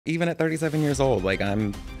Even at 37 years old, like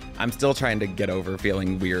I'm still trying to get over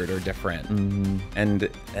feeling weird or different. And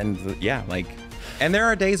yeah, like, and there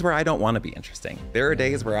are days where I don't want to be interesting. There are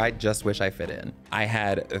days where I just wish I fit in. I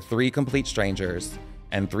had 3 complete strangers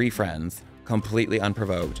and 3 friends completely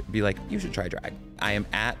unprovoked be like, you should try drag. I am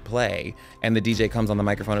at play and the DJ comes on the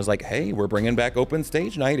microphone and is like, hey, we're bringing back open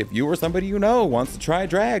stage night. If you or somebody you know wants to try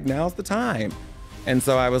drag, now's the time. And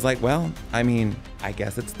so I was like, well, I mean, I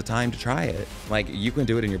guess it's the time to try it. Like, you can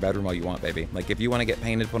do it in your bedroom all you want, baby. Like, if you want to get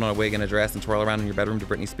painted, put on a wig and a dress and twirl around in your bedroom to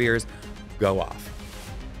Britney Spears, go off.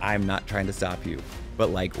 I'm not trying to stop you.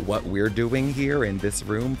 But like, what we're doing here in this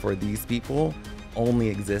room for these people only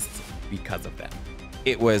exists because of them.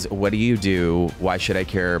 It was, what do you do? Why should I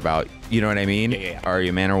care about, you know what I mean? Yeah. Are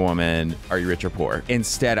you a man or woman? Are you rich or poor?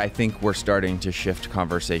 Instead, I think we're starting to shift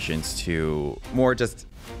conversations to more just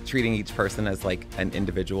treating each person as like an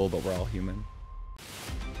individual, but we're all human.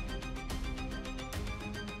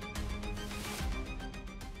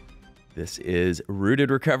 This is Rooted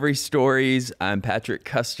Recovery Stories. I'm Patrick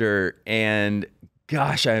Custer, and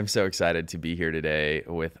gosh, I am so excited to be here today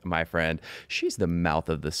with my friend. She's the mouth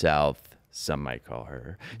of the South, some might call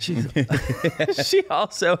her. She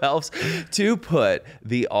also helps to put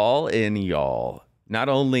the all in y'all, not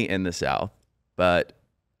only in the South, but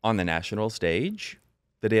on the national stage.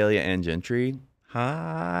 Vidalia and Gentry.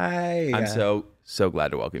 Hi. I'm so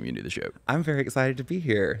glad to welcome you to the show. I'm very excited to be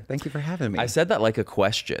here. Thank you for having me. I said that like a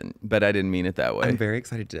question, but I didn't mean it that way. I'm very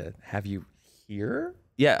excited to have you here.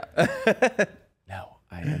 Yeah. No,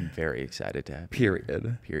 I am very excited to have you.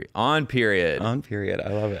 Period. On period. On period. I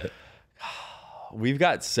love it. We've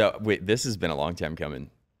got this has been a long time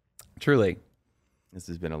coming. Truly. This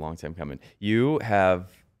has been a long time coming. You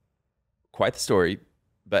have quite the story,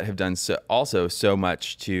 but have done so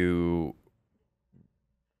much to,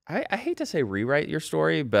 I hate to say rewrite your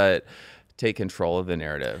story, but take control of the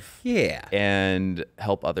narrative. Yeah. And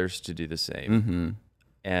help others to do the same. Mm-hmm.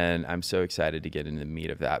 And I'm so excited to get into the meat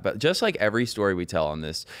of that. But just like every story we tell on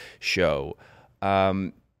this show,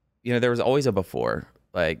 there was always a before.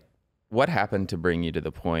 Like, what happened to bring you to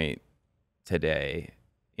the point today?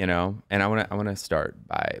 And I want to start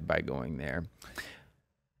by going there.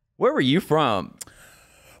 Where were you from?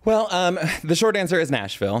 Well, the short answer is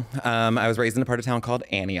Nashville. I was raised in a part of town called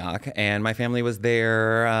Antioch, and my family was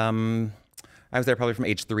there. I was there probably from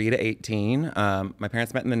age 3 to 18. My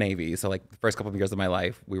parents met in the Navy, so like the first couple of years of my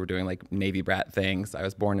life, we were doing like Navy brat things. I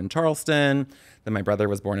was born in Charleston, then my brother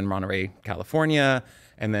was born in Monterey, California,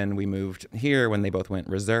 and then we moved here when they both went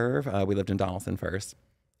reserve. We lived in Donaldson first,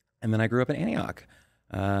 and then I grew up in Antioch.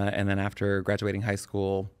 And then after graduating high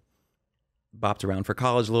school, bopped around for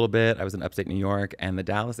college a little bit. I was in upstate New York and the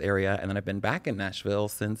Dallas area, and then I've been back in Nashville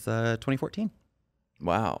since 2014.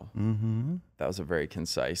 Wow. Mm-hmm. That was a very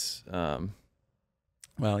concise. Well,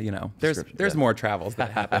 there's more travels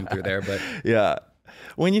that happen through there, but yeah.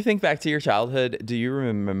 When you think back to your childhood, do you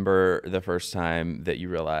remember the first time that you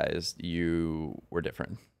realized you were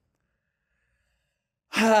different?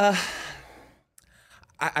 I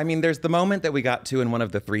mean, there's the moment that we got to in one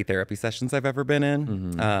of the 3 therapy sessions I've ever been in.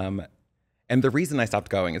 Mm-hmm. And the reason I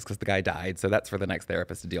stopped going is because the guy died. So that's for the next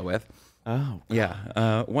therapist to deal with. Oh, God.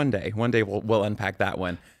 Yeah. One day we'll unpack that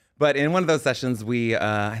one. But in one of those sessions, we,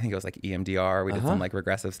 I think it was like EMDR. We did some like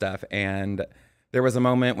regressive stuff. And there was a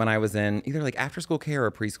moment when I was in either like after school care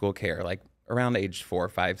or preschool care, like around age 4,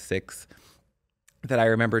 5, 6, that I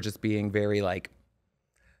remember just being very like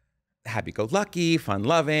happy-go-lucky,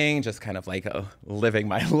 fun-loving, just kind of like living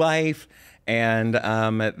my life. And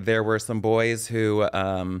there were some boys who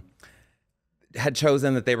had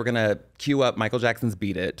chosen that they were gonna cue up Michael Jackson's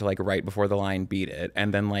Beat It to like right before the line Beat It,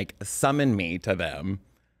 and then like summon me to them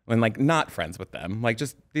when like not friends with them, like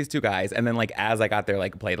just these 2 guys. And then like as I got there,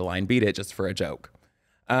 like play the line Beat It just for a joke.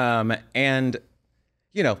 And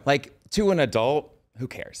like to an adult, who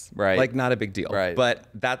cares? Right. Like not a big deal. Right. But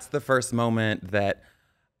that's the first moment that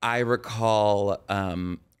I recall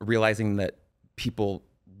realizing that people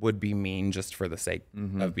would be mean just for the sake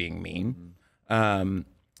of being mean. Mm-hmm.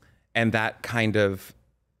 And that kind of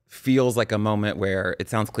feels like a moment where it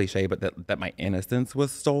sounds cliche, but that my innocence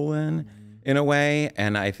was stolen in a way.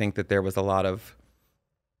 And I think that there was a lot of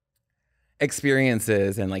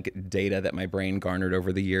experiences and like data that my brain garnered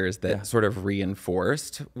over the years that sort of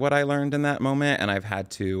reinforced what I learned in that moment. And I've had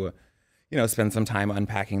to, spend some time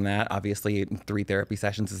unpacking that. Obviously, 3 therapy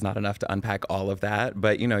sessions is not enough to unpack all of that,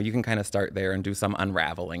 but you can kind of start there and do some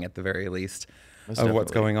unraveling at the very least of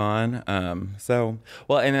what's going on.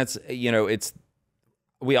 Well, and that's,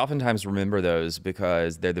 we oftentimes remember those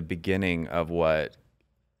because they're the beginning of what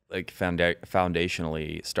like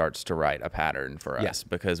foundationally starts to write a pattern for us,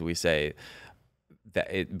 because we say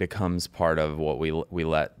that it becomes part of what we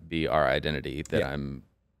let be our identity, that I'm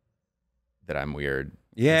weird.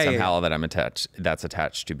 Yeah. And somehow yeah. that I'm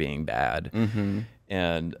attached to being bad.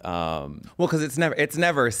 And Well, because it's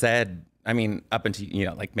never said. I mean, up until,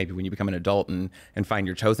 like maybe when you become an adult and find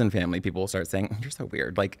your chosen family, people will start saying, "You're so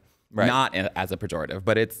weird." Like, not as a pejorative,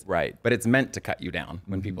 but it's But it's meant to cut you down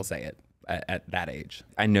when people say it at that age.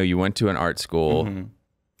 I know you went to an art school.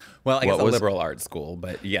 Well, I guess a liberal arts school,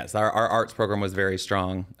 but yes, our arts program was very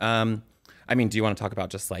strong. I mean, do you want to talk about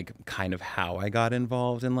just like kind of how I got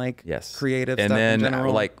involved in like creative and stuff then in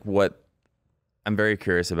general? like what I'm very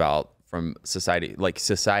curious about from society, like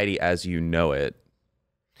society as you know it.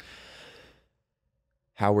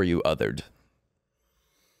 How were you othered?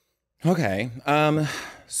 Okay.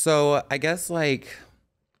 So I guess like,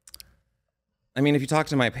 I mean, if you talk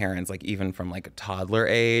to my parents, like even from like a toddler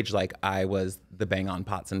age, like I was the bang on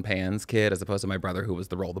pots and pans kid as opposed to my brother who was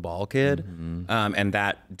the roll the ball kid. And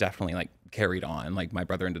that definitely like carried on. Like my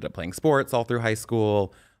brother ended up playing sports all through high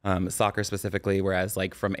school, soccer specifically, whereas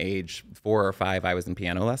like from age 4 or 5, I was in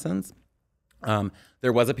piano lessons.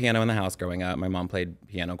 There was a piano in the house growing up. My mom played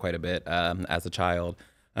piano quite a bit as a child.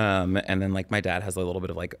 And then like my dad has a little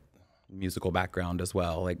bit of like musical background as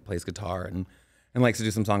well, like plays guitar and likes to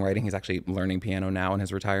do some songwriting. He's actually learning piano now in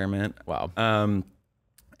his retirement. Wow.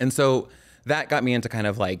 And so that got me into kind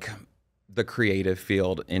of like the creative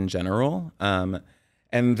field in general.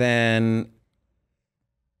 And then,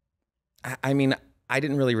 I mean, I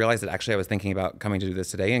didn't really realize that actually I was thinking about coming to do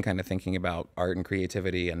this today and kind of thinking about art and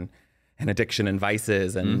creativity and addiction and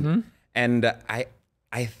vices. And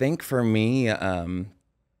I think for me,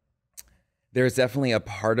 there's definitely a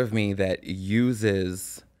part of me that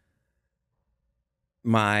uses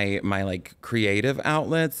my like creative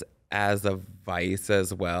outlets as a vice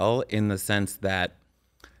as well, in the sense that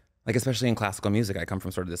like, especially in classical music, I come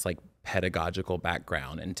from sort of this like pedagogical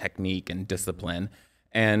background and technique and discipline.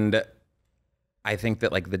 And I think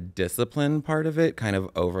that like the discipline part of it kind of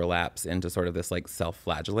overlaps into sort of this like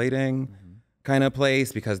self-flagellating kind of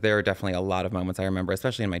place, because there are definitely a lot of moments I remember,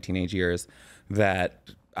 especially in my teenage years,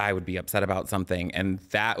 that I would be upset about something, and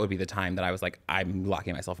that would be the time that I was like, I'm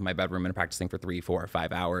locking myself in my bedroom and practicing for 3, 4, or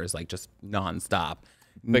 5 hours, like just nonstop.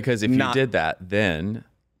 Because if you did that, then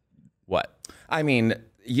what? I mean,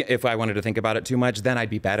 if I wanted to think about it too much, then I'd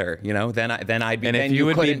be better, Then I'd be. And then if you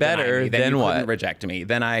would be better, me, then you what? couldn't reject me.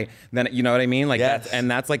 Then you know what I mean? Like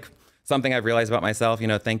that's like something I've realized about myself.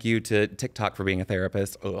 Thank you to Tik Tok for being a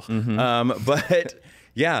therapist. But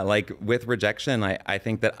yeah, like with rejection, I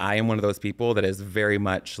think that I am one of those people that is very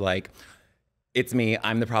much like, it's me.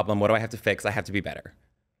 I'm the problem. What do I have to fix? I have to be better.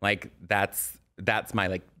 Like that's my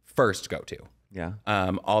like first go-to. Yeah.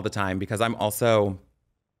 All the time, because I'm also.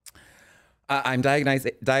 I'm diagnosed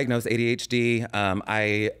ADHD.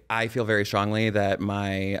 I feel very strongly that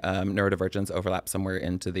my neurodivergence overlaps somewhere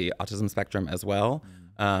into the autism spectrum as well.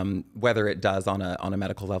 Whether it does on a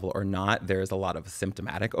medical level or not, there's a lot of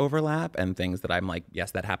symptomatic overlap and things that I'm like,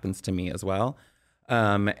 yes, that happens to me as well.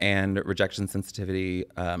 And rejection sensitivity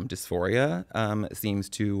dysphoria seems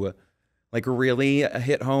to like really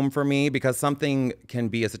hit home for me, because something can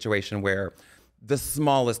be a situation where the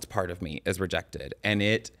smallest part of me is rejected, and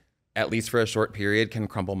it, at least for a short period, can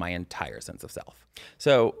crumble my entire sense of self.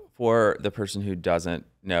 So for the person who doesn't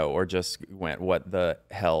know or just went, what the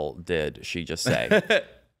hell did she just say?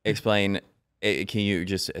 Explain. Can you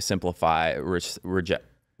just simplify reject?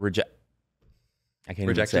 I can't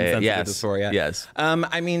Rejection, even say it. dysphoria. Yes.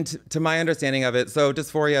 I mean, to my understanding of it, so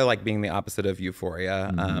dysphoria, like being the opposite of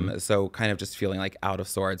euphoria. So kind of just feeling like out of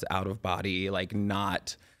sorts, out of body, like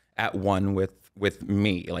not at one with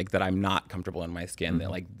me, like that I'm not comfortable in my skin, that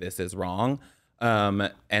like this is wrong.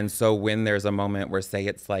 And so when there's a moment where, say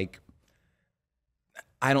it's like,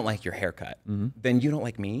 I don't like your haircut, then you don't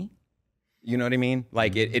like me. You know what I mean?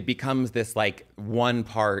 Like it becomes this like one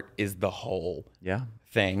part is the whole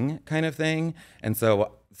thing kind of thing. And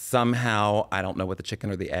so somehow, I don't know what the chicken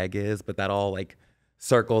or the egg is, but that all like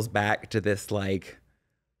circles back to this like,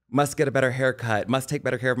 must get a better haircut, must take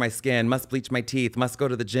better care of my skin, must bleach my teeth, must go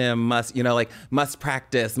to the gym, must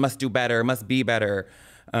practice, must do better, must be better.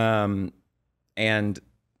 And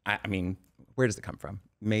I mean, where does it come from?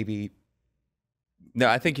 Maybe. No,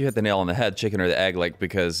 I think you hit the nail on the head, chicken or the egg, like,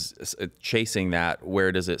 because chasing that,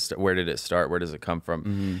 where did it start? Where does it come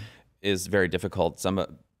from? Is very difficult. Some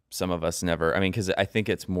of us never, I mean, because I think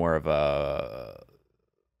it's more of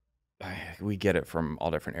we get it from all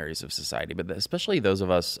different areas of society, but especially those of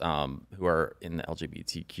us who are in the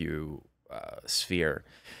LGBTQ sphere.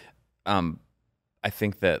 I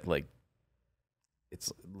think that like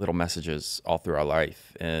it's little messages all through our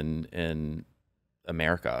life, and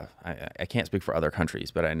America, I can't speak for other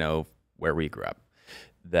countries, but I know where we grew up,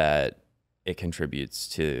 that it contributes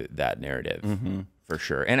to that narrative for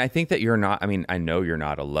sure. And I think that you're not, I mean, I know you're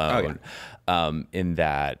not alone in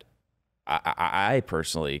that. I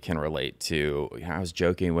personally can relate to, I was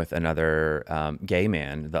joking with another gay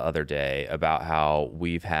man the other day about how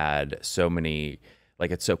we've had so many,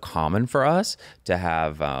 like it's so common for us to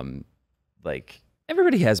have like,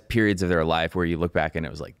 everybody has periods of their life where you look back and it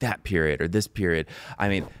was like that period or this period. I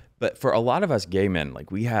mean, but for a lot of us gay men,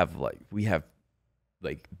 like we have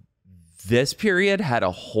this period had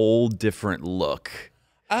a whole different look.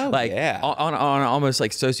 Oh, like on almost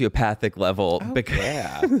like sociopathic level,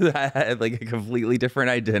 because I had like a completely different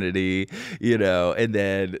identity, you know. And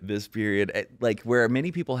then this period, like where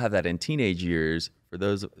many people have that in teenage years, for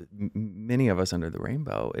those many of us under the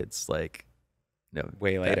rainbow, it's like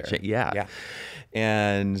way later.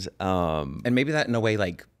 And maybe that in a way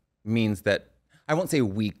like means that I won't say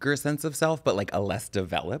weaker sense of self, but like a less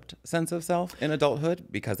developed sense of self in adulthood,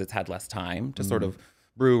 because it's had less time to sort of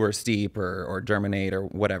brew or steep or germinate or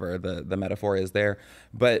whatever the metaphor is there.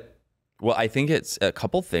 But well, I think it's a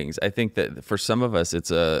couple things. I think that for some of us,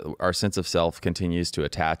 it's our sense of self continues to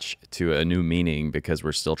attach to a new meaning because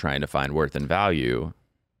we're still trying to find worth and value.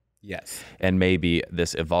 Yes. And maybe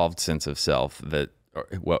this evolved sense of self that, or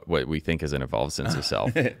what we think is an evolved sense of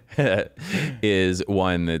self is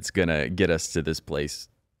one that's going to get us to this place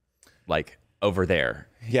like over there.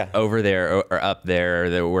 Yeah. Over there or up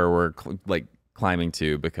there where we're like climbing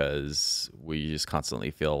to, because we just constantly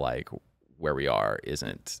feel like where we are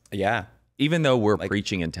isn't. Yeah. Even though we're like,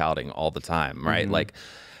 preaching and touting all the time, right? Like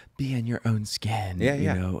be in your own skin,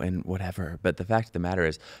 you know, and whatever. But the fact of the matter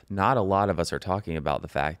is not a lot of us are talking about the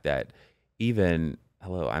fact that even,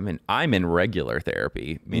 I'm in regular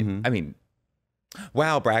therapy. I mean,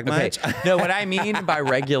 wow, brag much? No, what I mean by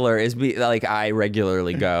regular is like I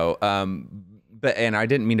regularly go. But and I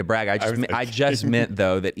didn't mean to brag. I just meant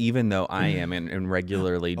though that even though I am and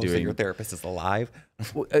regularly doing. So your therapist is alive?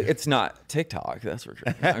 It's not TikTok. That's for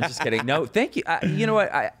sure. I'm just kidding. No, thank you. You know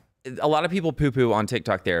what? A lot of people poo-poo on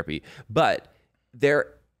TikTok therapy, but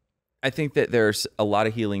I think that there's a lot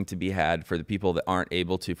of healing to be had for the people that aren't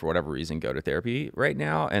able to, for whatever reason, go to therapy right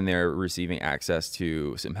now, and they're receiving access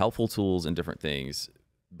to some helpful tools and different things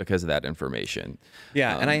because of that information.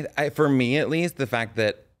 Yeah, and I for me at least, the fact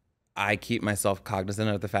that I keep myself cognizant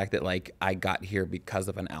of the fact that like I got here because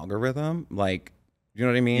of an algorithm, like, you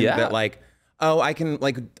know what I mean? Yeah. That like, oh, I can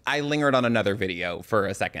like, I lingered on another video for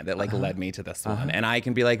a second that like led me to this one, and I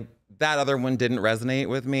can be like, that other one didn't resonate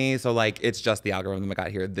with me, so like it's just the algorithm that got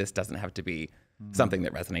here. This doesn't have to be something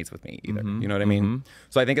that resonates with me either. You know what I mean?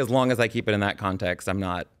 So I think as long as I keep it in that context, I'm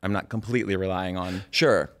not completely relying on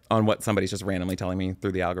what somebody's just randomly telling me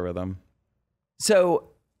through the algorithm. So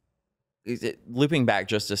looping back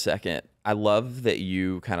just a second, I love that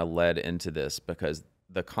you kind of led into this, because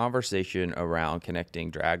the conversation around connecting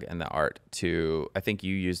drag and the art to, I think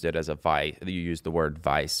you used it as a vice. You used the word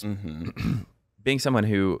vice. Being someone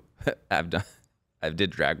who I did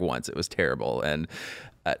drag once, it was terrible, and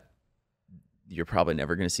you're probably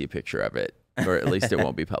never going to see a picture of it, or at least it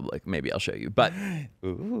won't be public. Maybe I'll show you. But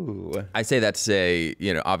ooh, I say that to say,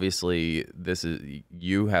 you know, obviously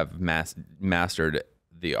you have mastered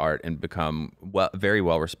the art and become very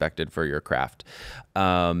well respected for your craft.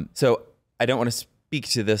 So I don't want to speak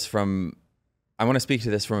to this from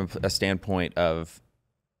a standpoint of,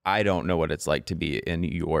 I don't know what it's like to be in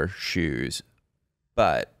your shoes,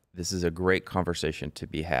 but this is a great conversation to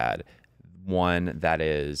be had. One that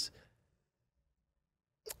is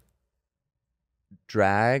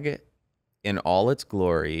drag in all its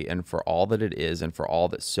glory and for all that it is and for all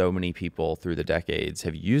that so many people through the decades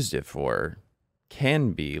have used it for,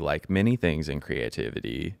 can be, like many things in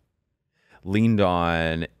creativity, leaned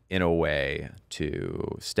on in a way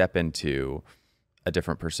to step into a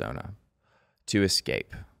different persona, to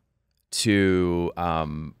escape, to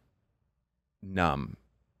numb,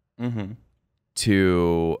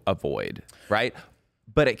 to avoid, right?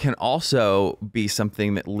 But it can also be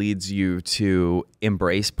something that leads you to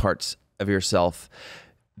embrace parts of yourself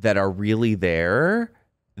that are really there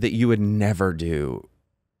that you would never do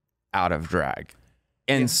out of drag.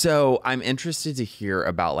 And so I'm interested to hear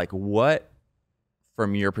about like what,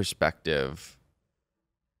 from your perspective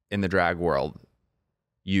in the drag world,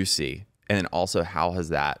 you see, and then also how has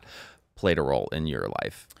that played a role in your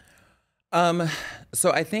life?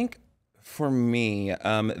 So I think for me,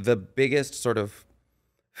 the biggest sort of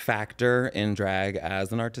factor in drag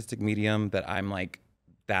as an artistic medium that I'm like,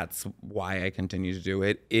 that's why I continue to do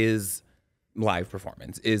it, is live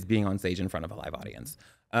performance, is being on stage in front of a live audience.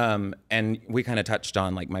 And we kind of touched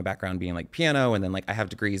on like my background being like piano, and then like I have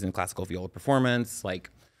degrees in classical viola performance. Like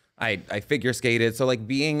I figure skated. So like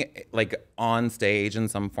being like on stage in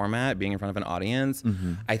some format, being in front of an audience,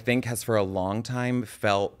 I think has for a long time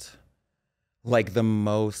felt like the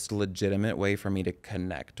most legitimate way for me to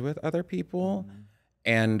connect with other people.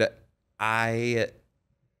 And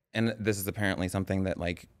and this is apparently something that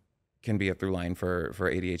like can be a through line for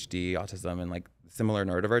ADHD, autism, and like similar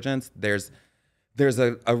neurodivergence. There's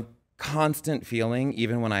a constant feeling,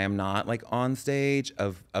 even when I am not like on stage,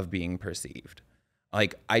 of being perceived.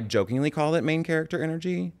 Like I jokingly call it main character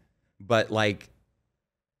energy, but like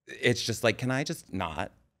it's just like, can I just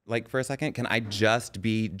not like for a second? Can I just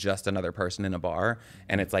be just another person in a bar?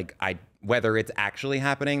 And it's like whether it's actually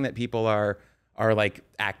happening that people are like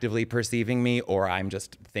actively perceiving me, or I'm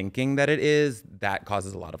just thinking that it is, that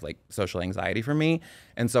causes a lot of like social anxiety for me.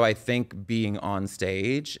 And so I think being on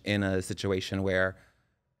stage in a situation where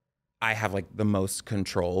I have like the most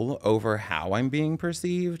control over how I'm being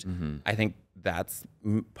perceived, I think that's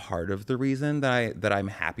part of the reason that I'm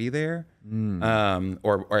happy there,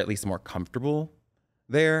 or at least more comfortable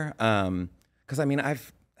there. Because I mean,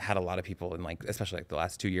 I've had a lot of people in like, especially like the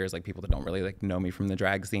last 2 years, like people that don't really like know me from the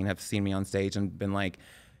drag scene have seen me on stage and been like,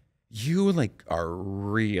 you like are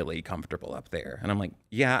really comfortable up there. And I'm like,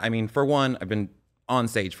 yeah, I mean, for one, I've been on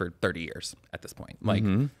stage for 30 years at this point. Like,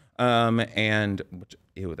 and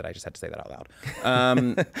ew, that I just had to say that out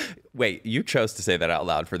loud. Wait, you chose to say that out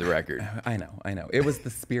loud for the record. I know. It was the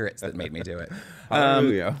spirits that made me do it.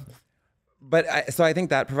 Hallelujah. But so I think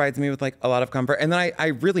that provides me with like a lot of comfort. And then I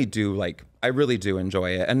really do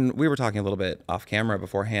enjoy it. And we were talking a little bit off camera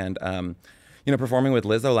beforehand, performing with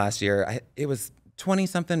Lizzo last year, it was 20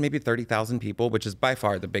 something, maybe 30,000 people, which is by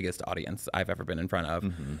far the biggest audience I've ever been in front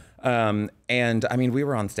of. And I mean, we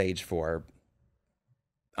were on stage for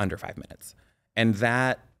under 5 minutes. And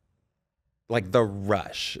that, like the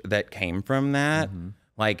rush that came from that,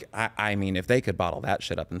 like, I mean, if they could bottle that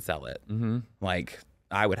shit up and sell it, like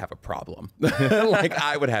I would have a problem. Like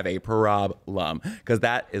I would have a problem, because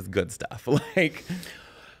that is good stuff. Like,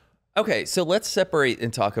 okay, so let's separate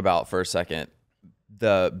and talk about for a second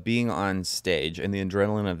the being on stage and the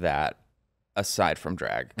adrenaline of that aside from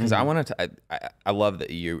drag, because I wanted to. I love that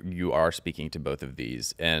you are speaking to both of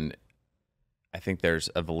these, and I think there's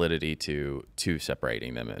a validity to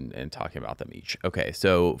separating them and talking about them each. Okay,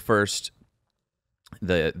 so first,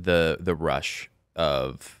 the rush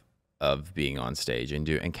of being on stage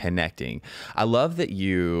and connecting. I love that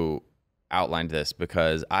you outlined this,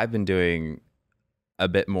 because I've been doing a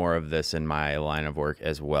bit more of this in my line of work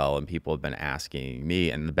as well, and people have been asking me,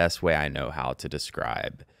 and the best way I know how to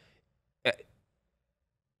describe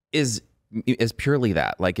is purely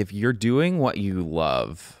that. Like, if you're doing what you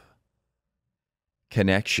love,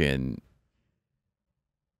 connection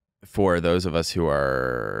for those of us who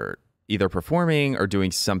are either performing or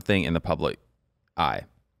doing something in the public eye,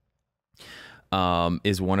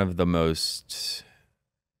 is one of the most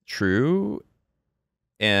true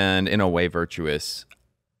and in a way virtuous,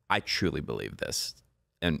 I truly believe this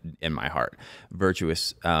in my heart,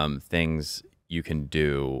 virtuous things you can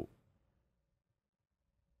do,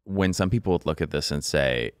 when some people would look at this and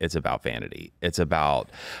say it's about vanity. It's about,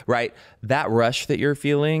 right, that rush that you're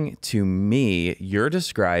feeling. To me, you're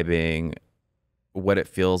describing what it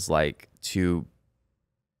feels like to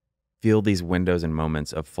feel these windows and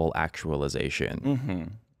moments of full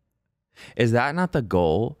actualization. Is that not the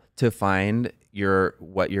goal, to find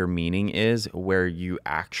what your meaning is, where you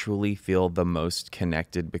actually feel the most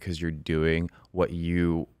connected because you're doing what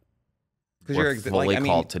you were fully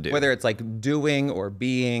called to do? Whether it's like doing or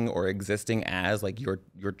being or existing as like your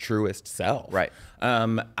truest self. Right.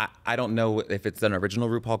 I don't know if it's an original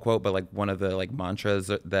RuPaul quote, but like one of the like mantras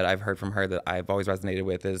that I've heard from her that I've always resonated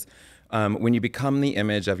with is, when you become the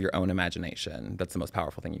image of your own imagination, that's the most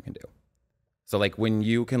powerful thing you can do. So like when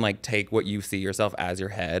you can like take what you see yourself as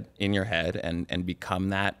in your head and become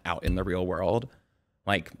that out in the real world,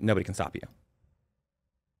 like nobody can stop you.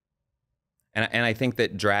 And I think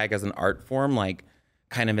that drag as an art form, like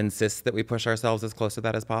kind of insists that we push ourselves as close to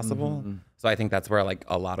that as possible. So I think that's where like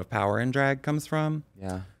a lot of power in drag comes from.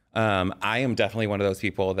 Yeah. I am definitely one of those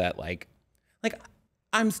people that like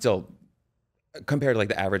I'm still, compared to like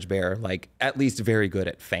the average bear, like at least very good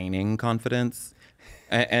at feigning confidence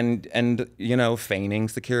and feigning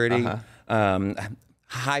security,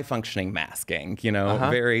 high functioning masking,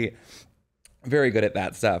 very, very good at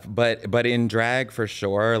that stuff. But in drag, for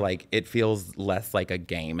sure, like it feels less like a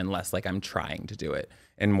game and less like I'm trying to do it,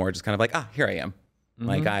 and more just kind of like, here I am.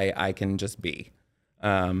 Like I can just be.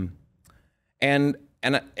 And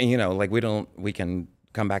like we can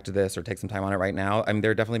come back to this or take some time on it right now. I mean,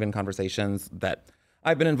 there have definitely been conversations that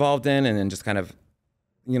I've been involved in, and then just kind of,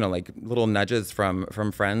 you know, like little nudges from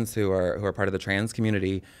friends who are part of the trans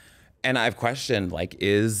community. And I've questioned, like,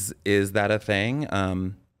 is that a thing?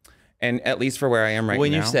 And at least for where I am right now.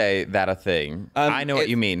 When you say that a thing, I know what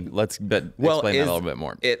you mean. Explain that a little bit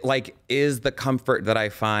more. It like, is the comfort that I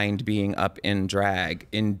find being up in drag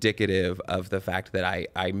indicative of the fact that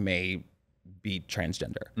I may be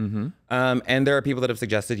transgender? Mm-hmm. And there are people that have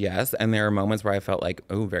suggested yes, and there are moments where I felt like,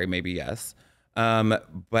 oh, very maybe yes.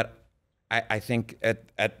 But I think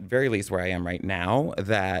at very least where I am right now,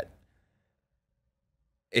 that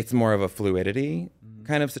it's more of a fluidity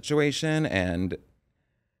kind of situation, and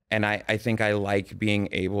I think I like being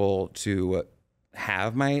able to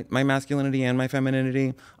have my masculinity and my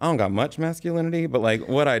femininity. I don't got much masculinity, but like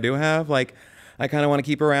what I do have, like I kind of want to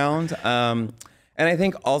keep around. And I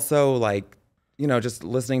think also, like, you know, just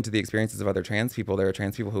listening to the experiences of other trans people, there are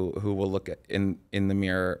trans people who will look in the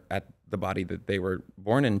mirror at the body that they were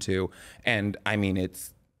born into, and I mean,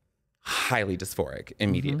 it's highly dysphoric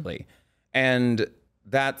immediately. And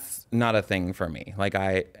that's not a thing for me. Like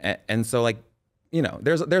and so, like, you know,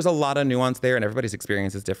 there's a lot of nuance there, and everybody's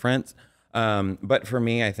experience is different. But for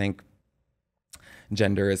me, I think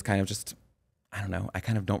gender is kind of just, I don't know. I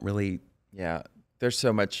kind of don't really. Yeah. There's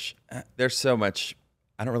so much. I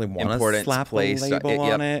don't really want to slap a label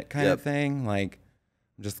on it kind of thing. Like,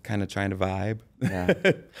 I'm just kind of trying to vibe. Yeah.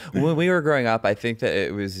 When we were growing up, I think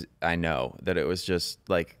that I know that it was just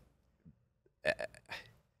like,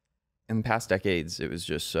 in the past decades, it was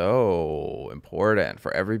just so important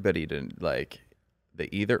for everybody to like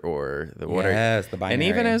the either or, the whatever. Yes, the binary. And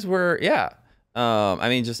even as I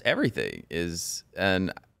mean, just everything is,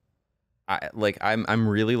 and I'm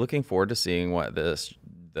really looking forward to seeing what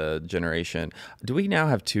the generation. Do we now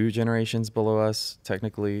have 2 generations below us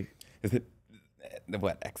technically? Is it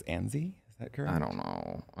what, X and Z? Is that correct? I don't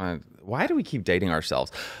know. Why do we keep dating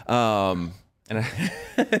ourselves?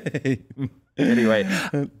 Anyway,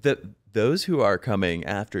 those who are coming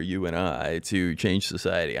after you and I to change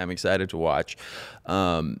society, I'm excited to watch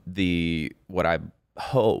what I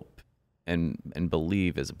hope and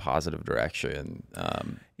believe is a positive direction.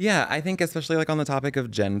 Yeah, I think especially like on the topic of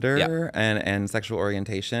gender and sexual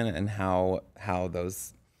orientation and how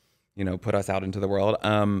those, you know, put us out into the world.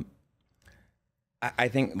 I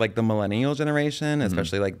think like the millennial generation,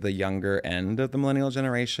 especially like the younger end of the millennial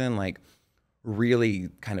generation, like really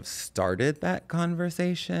kind of started that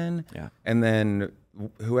conversation. Yeah. And then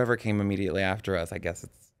whoever came immediately after us, I guess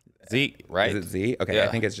it's Z, right? Is it Z? Okay, yeah. I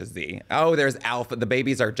think it's just Z. Oh, there's Alpha. The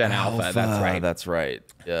babies are Gen Alpha. That's right. That's right.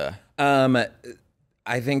 Yeah.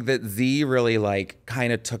 I think that Z really like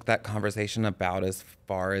kind of took that conversation about as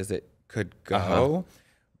far as it could go,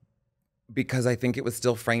 because I think it was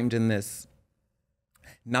still framed in this,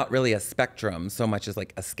 not really a spectrum so much as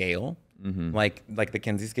like a scale. Like the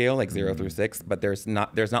Kinsey scale, like 0 through 6, but there's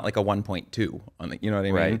not like a 1.2 on it. You know what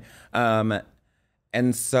I mean? Right.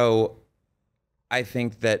 And so I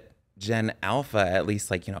think that Gen Alpha, at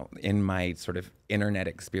least like, you know, in my sort of internet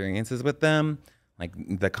experiences with them,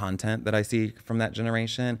 like the content that I see from that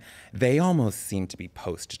generation, they almost seem to be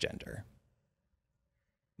post-gender.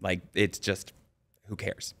 Like, it's just, who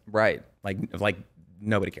cares? Right. Like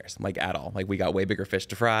nobody cares, like, at all. Like, we got way bigger fish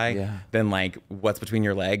to fry than like what's between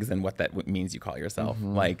your legs and what that means you call yourself.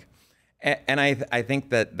 Like, and I think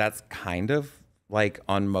that that's kind of like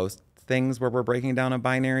on most things where we're breaking down a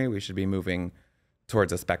binary, we should be moving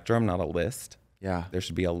towards a spectrum, not a list. Yeah. There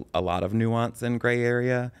should be a lot of nuance and gray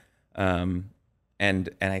area. And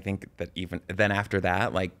I think that even then after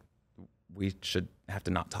that, like, we should have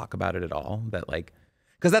to not talk about it at all. That like,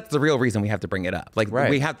 because that's the real reason we have to bring it up. Like,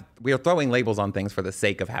 we are throwing labels on things for the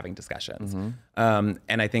sake of having discussions. And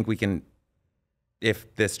I think we can,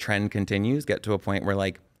 if this trend continues, get to a point where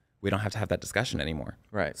like, we don't have to have that discussion anymore.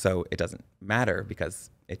 Right. So it doesn't matter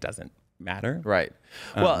because it doesn't matter. Right.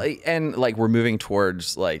 Well, and like we're moving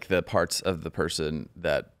towards like the parts of the person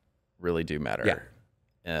that really do matter.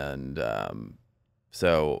 Yeah. And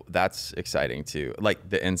so that's exciting too. Like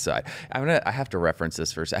the inside. I have to reference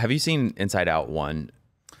this first. Have you seen Inside Out 1?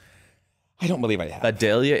 I don't believe I have.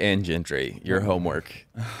 Vidalia and Gentry, your homework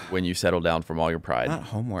when you settle down from all your pride. Not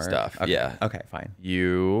homework Stuff. Okay. Yeah. Okay, fine.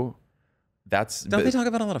 Don't they talk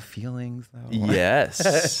about a lot of feelings though?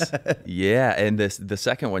 Yes. Yeah. And the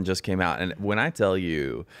second one just came out. And when I tell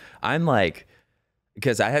you, I'm like,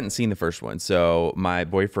 because I hadn't seen the first one. So my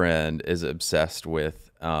boyfriend is obsessed with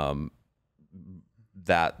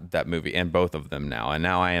that movie and both of them now. And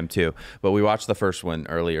now I am too. But we watched the first one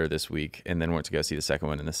earlier this week and then went to go see the second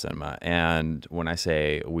one in the cinema. And when I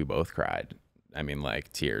say we both cried, I mean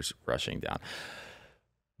like tears rushing down.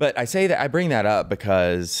 But I bring that up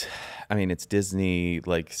because, I mean, it's Disney,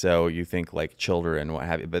 like, so you think like children, what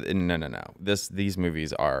have you, but no. These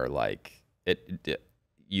movies are like,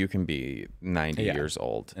 you can be 90 years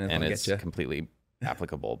old and it's completely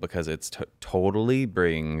applicable because it's totally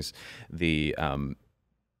brings the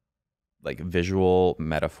like visual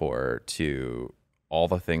metaphor to all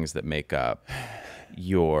the things that make up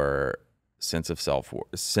your sense of self,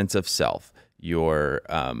 your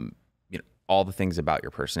all the things about your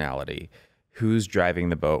personality, who's driving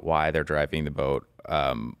the boat, why they're driving the boat,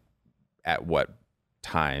 at what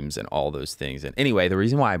times, and all those things. And anyway, the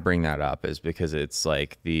reason why I bring that up is because it's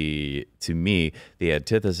like to me, the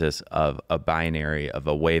antithesis of a binary, of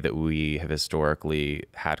a way that we have historically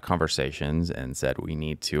had conversations and said we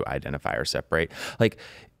need to identify or separate. Like,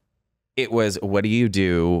 it was, what do you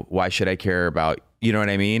do? Why should I care about, you know what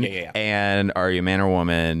I mean? Yeah. And are you a man or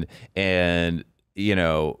woman? And,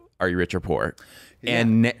 are you rich or poor? Yeah.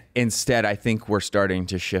 And instead, I think we're starting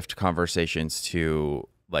to shift conversations to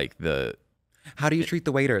like how do you treat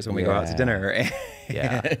the waiters when we go out to dinner?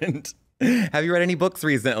 And have you read any books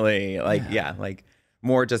recently? Like, like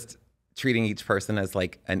more just treating each person as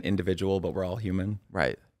like an individual, but we're all human.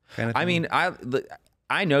 Right. Kind of thing. I mean,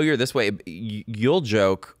 I know you're this way. You'll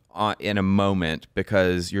joke in a moment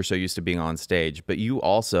because you're so used to being on stage, but you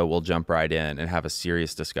also will jump right in and have a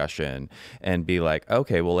serious discussion and be like,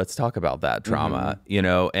 okay, well, let's talk about that trauma,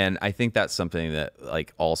 and I think that's something that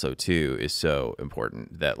like also too is so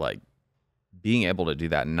important, that like being able to do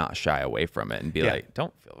that and not shy away from it and be like,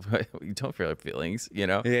 don't feel feelings,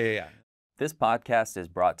 Yeah. This podcast is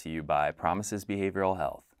brought to you by Promises Behavioral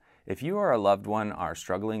Health. If you or a loved one are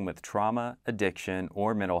struggling with trauma, addiction,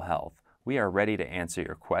 or mental health, we are ready to answer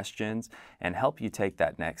your questions and help you take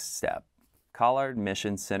that next step. Call our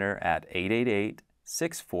admission center at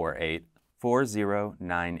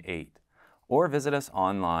 888-648-4098 or visit us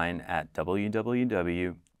online at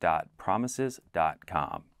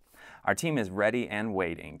www.promises.com. Our team is ready and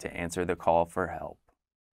waiting to answer the call for help.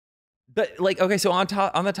 But like, okay, so on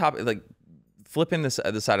the topic, like flipping the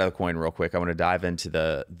side of the coin real quick, I want to dive into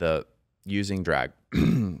the using drag,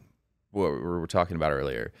 what we were talking about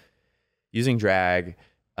earlier. Using drag,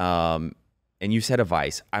 and you said a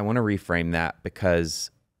vice. I want to reframe that because,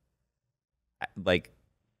 like,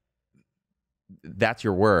 that's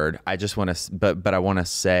your word. I just want to, but I want to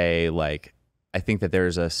say, like, I think that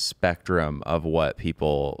there's a spectrum of what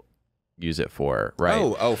people use it for, right?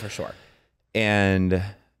 Oh, for sure. And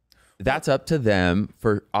that's up to them,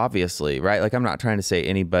 for obviously, right? Like, I'm not trying to say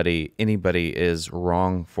anybody is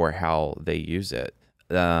wrong for how they use it,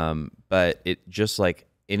 but it just like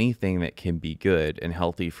anything that can be good and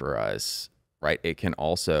healthy for us, right? It can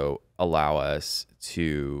also allow us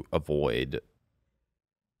to avoid,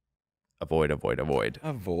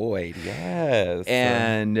 yes.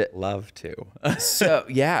 And love to. So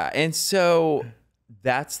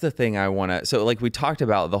that's the thing I want to, so like we talked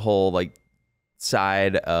about the whole like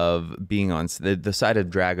side of being on the side of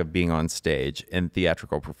drag of being on stage and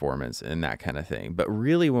theatrical performance and that kind of thing. But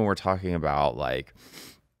really when we're talking about like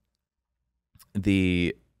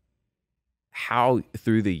how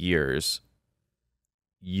through the years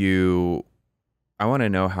I want to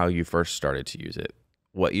know how you first started to use it,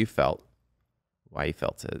 what you felt, why you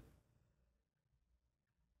felt it.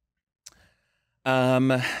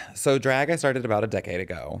 So drag I started about a decade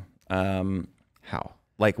ago. How?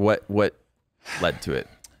 Like what led to it?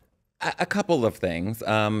 A couple of things.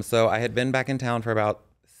 So I had been back in town for about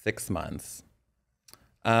 6 months.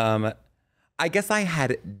 I guess I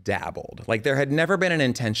had dabbled. Like there had never been an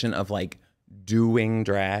intention of like doing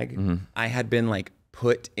drag. Mm-hmm. I had been like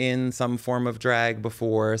put in some form of drag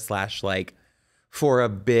before / like for a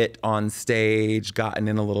bit on stage, gotten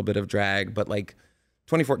in a little bit of drag, but like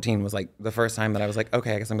 2014 was like the first time that I was like,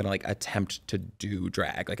 okay, I guess I'm gonna like attempt to do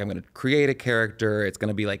drag. Like I'm gonna create a character. It's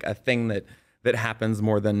gonna be like a thing that happens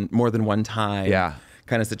more than one time. Yeah.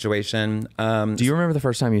 Kind of situation. Do you remember the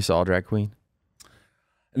first time you saw a drag queen?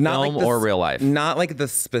 Not Film like or real life? Not like the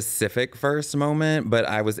specific first moment, but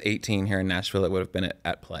I was 18 here in Nashville. It would have been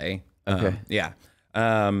at Play. Okay. Yeah.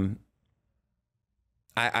 I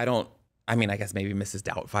don't. I mean, I guess maybe Mrs.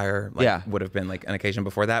 Doubtfire would have been like an occasion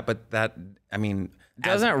before that, but that, I mean,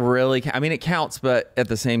 doesn't really. I mean, it counts, but at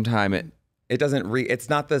the same time, it doesn't. It's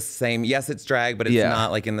not the same. Yes, it's drag, but it's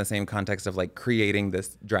not like in the same context of like creating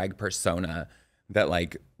this drag persona that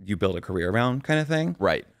like you build a career around, kind of thing.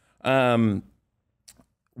 Right. Do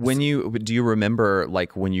you remember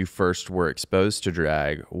like when you first were exposed to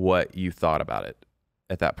drag, what you thought about it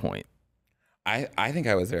at that point? I think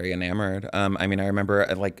I was very enamored. I mean, I remember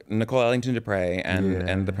like Nicole Ellington Dupree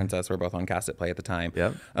and the Princess were both on Cast at Play at the time.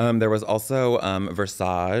 Yep. There was also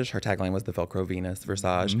Versage. Her tagline was the Velcro Venus,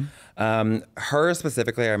 Versage. Her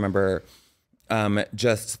specifically, I remember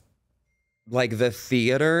just like the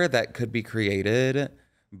theater that could be created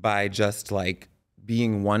by just like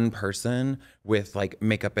being one person with like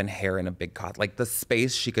makeup and hair and a big cot, like the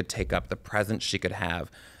space she could take up, the presence she could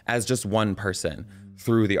have as just one person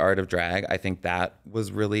through the art of drag. I think that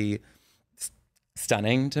was really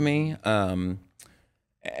stunning to me. And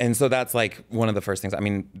so that's like one of the first things. I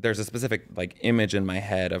mean, there's a specific like image in my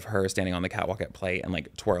head of her standing on the catwalk at Play and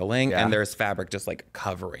like twirling, and there's fabric just like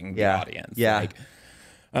covering the audience. Yeah. Like,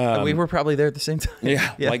 we were probably there at the same time.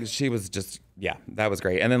 yeah, like she was just, that was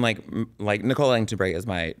great. And then like Nicole Ellington Dupree is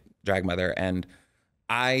my drag mother, and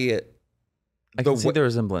I can see the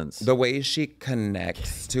resemblance. The way she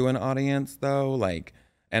connects to an audience, though, like,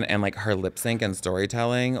 and like her lip sync and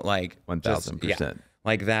storytelling, like 1000%.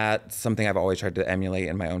 Like that's something I've always tried to emulate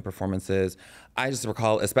in my own performances. I just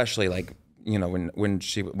recall, especially like, you know, when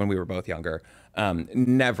we were both younger,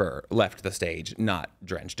 never left the stage not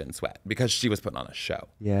drenched in sweat because she was putting on a show.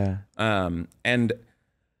 Yeah. And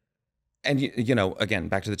you know, again,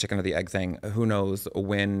 back to the chicken or the egg thing. Who knows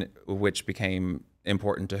which became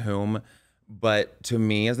important to whom? But to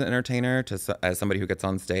me, as an entertainer, as somebody who gets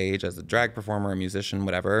on stage, as a drag performer, a musician,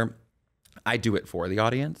 whatever, I do it for the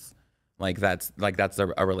audience. Like that's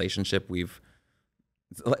a relationship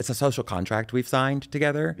it's a social contract we've signed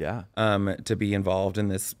together. Yeah. To be involved in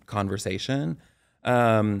this conversation.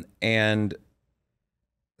 And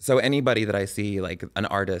so anybody that I see, like an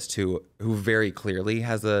artist who very clearly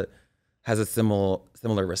has a similar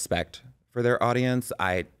respect for their audience,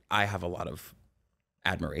 I have a lot of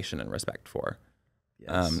admiration and respect for.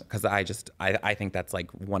 Yes. Because I think that's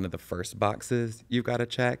like one of the first boxes you've got to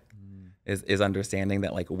check is understanding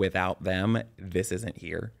that like without them, this isn't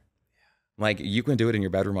here. Like you can do it in your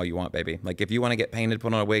bedroom all you want, baby. Like if you want to get painted,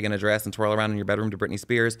 put on a wig and a dress and twirl around in your bedroom to Britney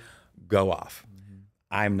Spears, go off.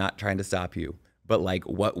 I'm not trying to stop you. But like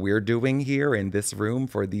what we're doing here in this room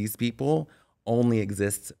for these people only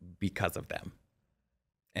exists because of them.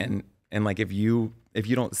 And like if you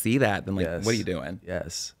don't see that, then like what are you doing?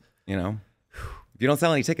 Yes. You know? If you don't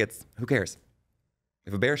sell any tickets, who cares?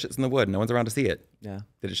 If a bear shits in the wood, no one's around to see it. Yeah.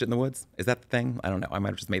 Did it shit in the woods? Is that the thing? I don't know. I might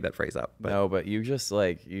have just made that phrase up. But. No, but you just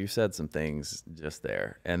like, you said some things just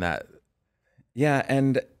there, and that. Yeah,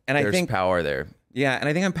 and I think there's power there. Yeah, and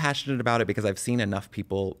I think I'm passionate about it because I've seen enough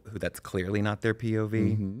people who that's clearly not their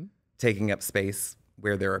POV taking up space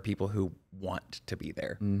where there are people who want to be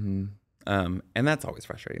there. And that's always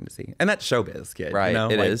frustrating to see. And that's showbiz, kid. Right, you know?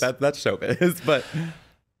 it like, is. That's showbiz. But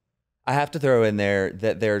I have to throw in there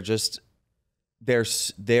that there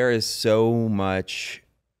is so much.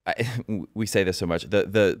 We say this so much.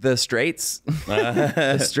 The straights,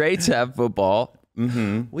 the straights have football.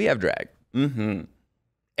 We have drag.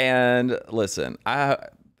 And listen, I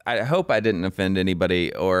hope I didn't offend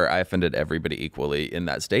anybody or I offended everybody equally in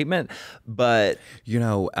that statement. But, you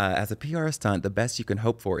know, as a PR stunt, the best you can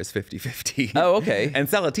hope for is 50-50. Oh, okay. And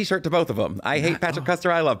sell a t-shirt to both of them. I hate Patrick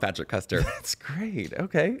Custer. I love Patrick Custer. That's great.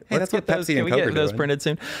 Okay. Hey, that's what Pepsi and Coke are doing. Can we get those printed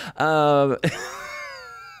soon? That's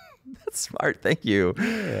smart. Thank you.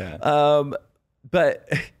 Yeah. But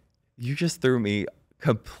you just threw me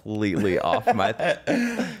completely off my...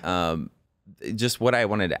 just what I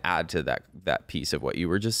wanted to add to that piece of what you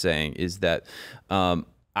were just saying is that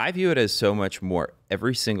I view it as so much more.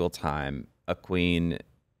 Every single time a queen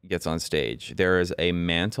gets on stage, there is a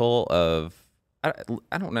mantle of, I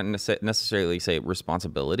don't necessarily say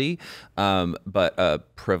responsibility, but a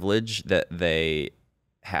privilege that they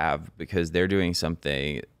have because they're doing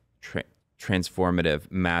something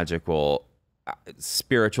transformative, magical,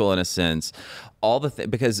 spiritual in a sense,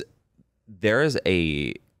 because there is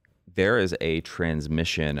a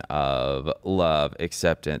transmission of love,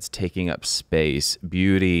 acceptance, taking up space,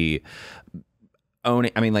 beauty,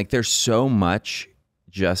 owning. I mean, like there's so much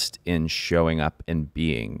just in showing up and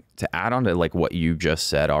being. To add on to like what you just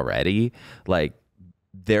said already, like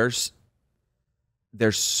there's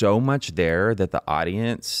so much there that the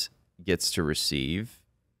audience gets to receive,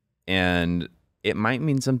 and it might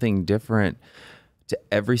mean something different to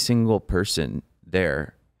every single person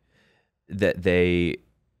there, that they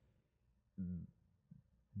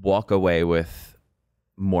walk away with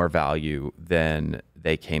more value than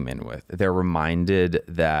they came in with. They're reminded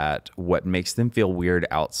that what makes them feel weird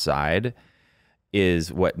outside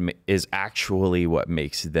is actually what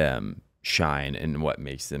makes them shine and what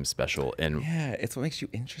makes them special. And yeah, it's what makes you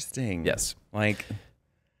interesting. Yes. Like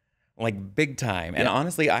like big time. And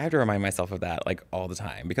honestly, I have to remind myself of that like all the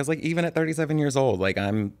time because like even at 37 years old, like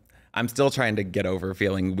I'm still trying to get over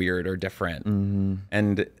feeling weird or different.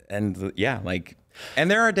 And yeah, like,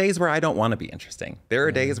 and there are days where I don't want to be interesting. There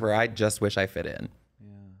are days where I just wish I fit in.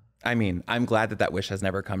 I mean, I'm glad that that wish has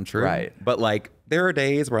never come true. Right. But like, there are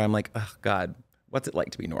days where I'm like, oh God, what's it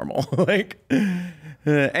like to be normal? Like,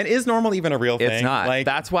 and is normal even a real thing? It's not. Like,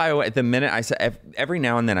 That's why the minute I say, every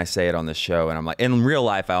now and then I say it on the show, and I'm like, in real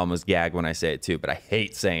life, I almost gag when I say it too, but I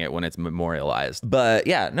hate saying it when it's memorialized. But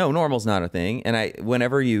yeah, no, normal's not a thing. And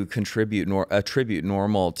whenever you attribute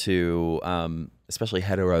normal to, especially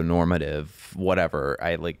heteronormative, whatever,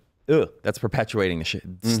 I like, that's perpetuating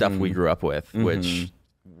the stuff we grew up with, which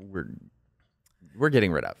we're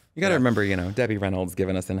getting rid of. You got to remember, you know, Debbie Reynolds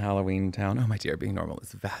giving us in Halloween Town, oh my dear, being normal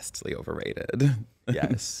is vastly overrated.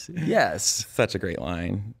 Yes. Yes. Such a great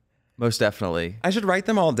line. Most definitely. I should write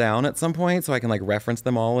them all down at some point so I can like reference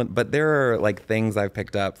them all. But there are like things I've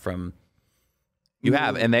picked up from. You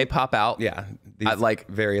have, and they pop out. Yeah. These like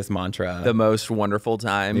various mantra. The most wonderful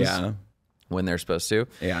times. Yeah. When they're supposed to.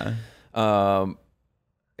 Yeah.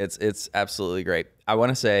 It's absolutely great. I want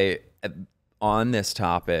to say on this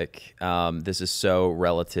topic, this is so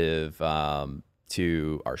relative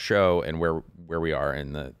to our show and where we are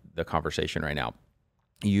in the conversation right now.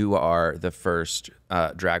 You are the first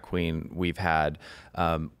drag queen we've had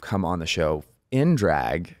come on the show in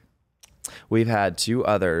drag. We've had two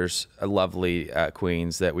others, lovely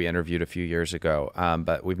queens that we interviewed a few years ago,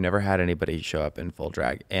 but we've never had anybody show up in full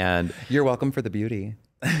drag. And you're welcome for the beauty.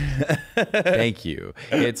 Thank you.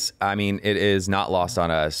 It is not lost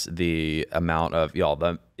on us the amount of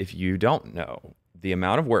if you don't know, the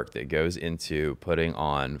amount of work that goes into putting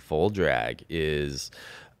on full drag is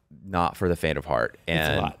not for the faint of heart. And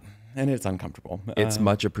it's a lot. And it's uncomfortable. It's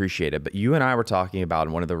much appreciated. But you and I were talking about,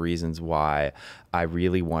 and one of the reasons why I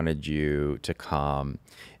really wanted you to come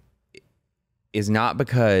is not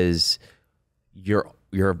because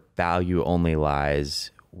your value only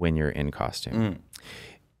lies when you're in costume.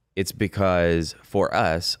 It's because for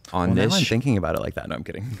us on this... Now I'm thinking about it like that. No, I'm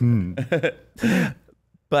kidding.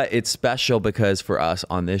 But it's special because for us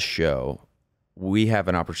on this show, we have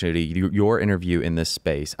an opportunity. Your interview in this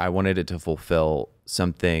space, I wanted it to fulfill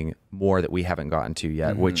something more that we haven't gotten to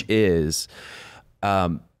yet, which is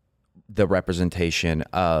the representation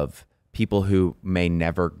of people who may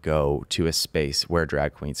never go to a space where a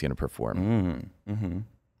drag queen's going to perform.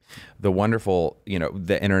 The wonderful,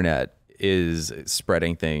 the internet is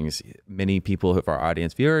spreading things. Many people of our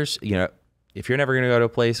audience viewers, if you're never going to go to a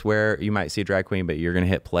place where you might see a drag queen, but you're going to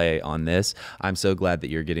hit play on this, I'm so glad that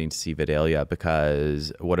you're getting to see Vidalia,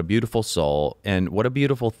 because what a beautiful soul and what a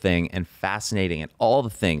beautiful thing and fascinating and all the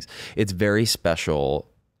things. It's very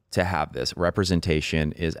special to have this.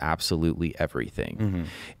 Representation is absolutely everything.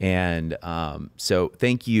 And so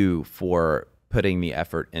thank you for putting the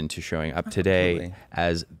effort into showing up today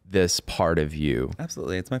as this part of you.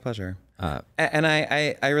 Absolutely. It's my pleasure. And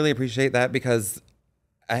I really appreciate that because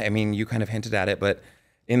I mean, you kind of hinted at it, but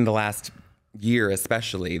in the last year,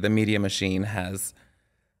 especially, the media machine has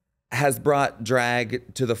brought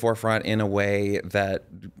drag to the forefront in a way that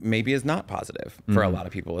maybe is not positive for a lot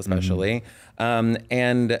of people, especially.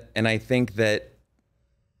 And I think that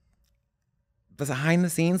behind the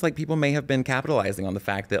scenes, like people may have been capitalizing on the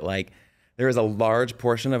fact that like there is a large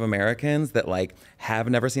portion of Americans that like have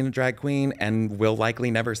never seen a drag queen and will likely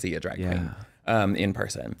never see a drag queen. In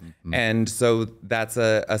person. And so that's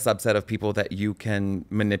a subset of people that you can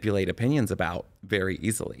manipulate opinions about very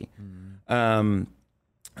easily.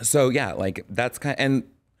 So yeah, like that's kind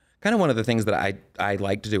of one of the things that I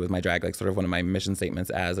like to do with my drag, like sort of one of my mission statements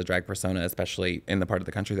as a drag persona, especially in the part of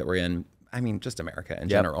the country that we're in, I mean, just America in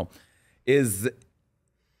general, is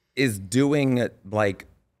doing like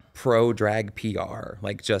pro drag PR,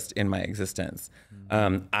 like just in my existence.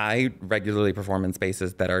 I regularly perform in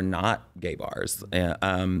spaces that are not gay bars.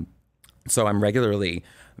 So I'm regularly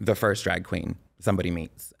the first drag queen somebody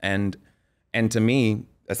meets. And to me,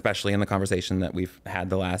 especially in the conversation that we've had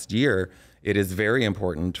the last year, it is very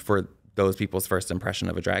important for those people's first impression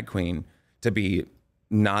of a drag queen to be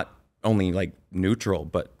not only like neutral,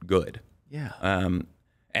 but good.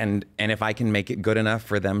 And if I can make it good enough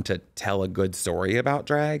for them to tell a good story about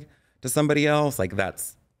drag to somebody else, like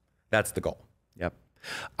that's the goal.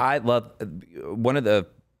 I love one of the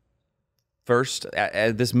first,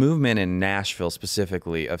 this movement in Nashville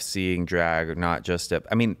specifically of seeing drag, not just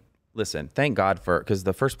listen, thank God because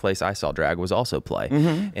the first place I saw drag was also Play.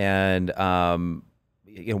 And,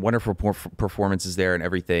 wonderful performances there and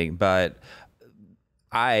everything. But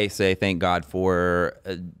I say thank God for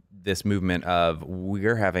this movement of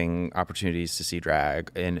we're having opportunities to see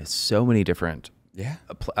drag in so many different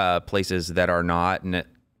places that are not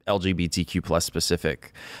LGBTQ plus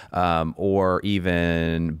specific, or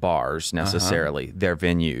even bars necessarily. They're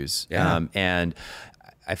venues. And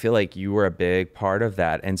I feel like you were a big part of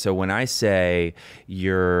that. And so when I say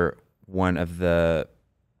you're one of the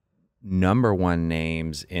 #1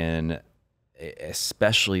 names in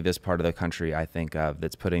especially this part of the country I think of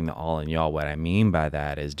that's putting the all in y'all, what I mean by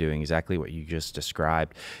that is doing exactly what you just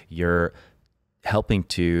described. You're helping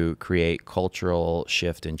to create cultural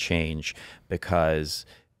shift and change, because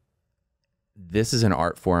this is an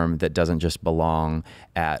art form that doesn't just belong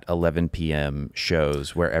at 11 p.m.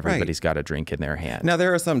 shows where everybody's got a drink in their hand. Now,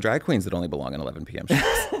 there are some drag queens that only belong in 11 p.m.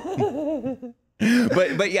 shows.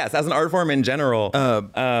 But yes, as an art form in general,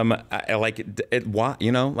 I like it.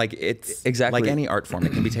 You know, like it's exactly like any art form;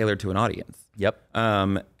 it can be tailored to an audience. Yep.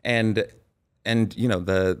 And you know,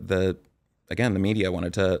 the media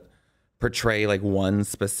wanted to portray like one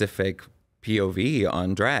specific POV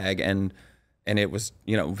on drag, and it was,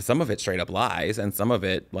 you know, some of it straight up lies, and some of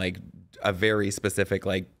it like a very specific,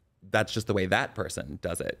 like, that's just the way that person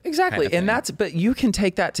does it. Exactly. Kind of but you can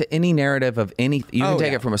take that to any narrative of any, you can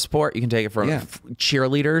take it from a sport, you can take it from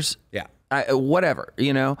cheerleaders. Yeah. Whatever,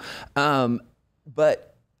 you know?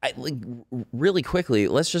 But really quickly,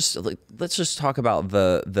 let's just talk about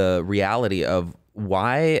the reality of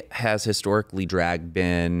why has historically drag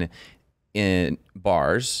been in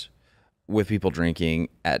bars with people drinking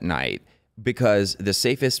at night? Because the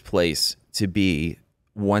safest place to be,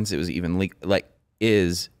 once it was even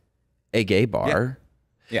is a gay bar.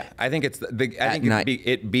 Yeah, I think it's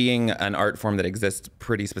it being an art form that exists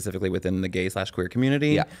pretty specifically within the gay/queer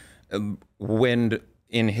community. Yeah. When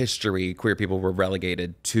in history queer people were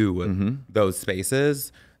relegated to those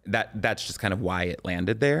spaces, that's just kind of why it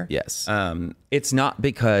landed there. Yes. It's not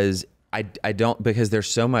because because there's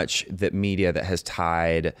so much that media that has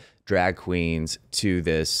tied drag queens to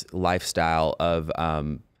this lifestyle of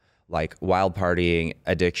like wild partying,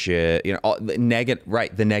 addiction, you know, all the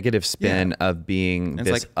negative spin of being this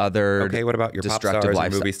like, other. Okay, what about your pop stars, your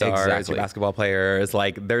movie stars, your basketball players?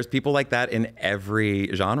 Like, there's people like that in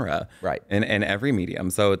every genre, right? In every medium.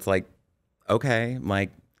 So it's like, okay,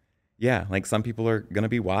 like, yeah, like some people are gonna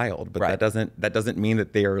be wild, but that doesn't mean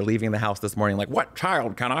that they are leaving the house this morning like, what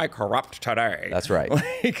child can I corrupt today? That's right.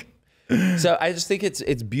 Like, so I just think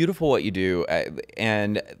it's beautiful what you do,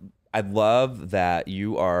 and I love that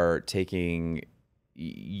you are taking,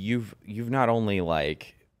 you've not only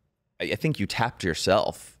like, I think you tapped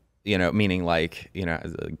yourself, you know, meaning like, you know,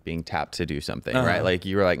 being tapped to do something, right? Like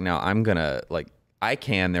you were like, no, I'm gonna, like, I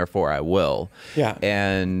can, therefore I will. Yeah.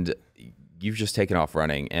 And you've just taken off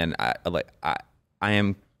running, and I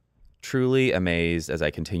am truly amazed as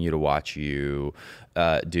I continue to watch you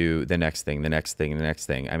do the next thing.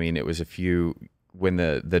 I mean, it was a few, when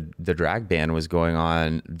the drag ban was going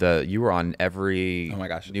on, you were on every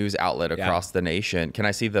news outlet across the nation. Can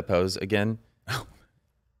I see the pose again?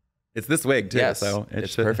 It's this wig too. Yes, so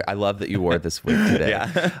it's perfect. I love that you wore this wig today.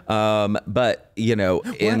 Yeah. But you know,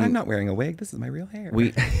 I'm not wearing a wig. This is my real hair.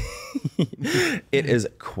 It is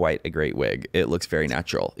quite a great wig. It looks very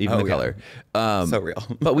natural, even the color. So real.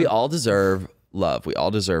 But we all deserve love. We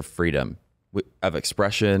all deserve freedom of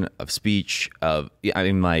expression, of speech, I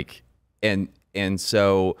mean, like, and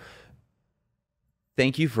so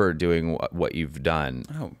thank you for doing what you've done.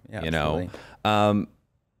 Oh, yeah, you know,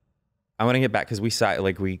 I want to get back, because we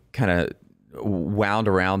kind of wound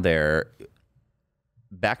around there,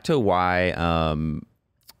 back to why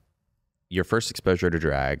your first exposure to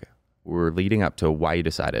drag were leading up to why you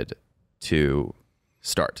decided to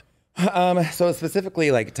start. So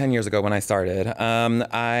specifically, like 10 years ago when I started,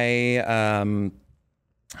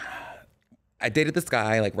 I dated this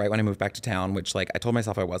guy like right when I moved back to town, which like I told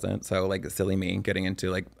myself I wasn't. So like silly me getting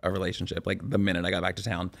into like a relationship like the minute I got back to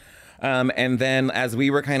town. And then as we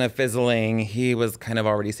were kind of fizzling, he was kind of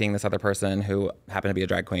already seeing this other person who happened to be a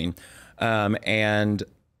drag queen. So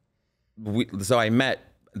I met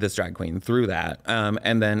this drag queen through that.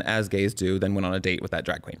 And then, as gays do, then went on a date with that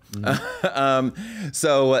drag queen.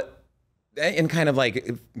 And kind of like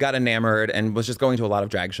got enamored and was just going to a lot of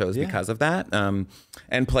drag shows because of that.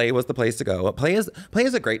 And Play was the place to go. Play is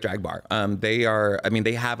a great drag bar. They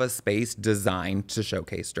have a space designed to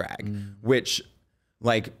showcase drag, which,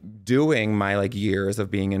 like, doing my like years of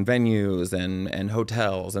being in venues and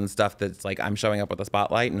hotels and stuff, that's like I'm showing up with a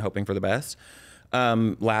spotlight and hoping for the best.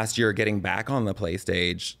 Last year, getting back on the Play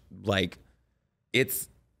stage, like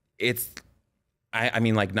I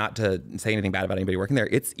mean, like, not to say anything bad about anybody working there,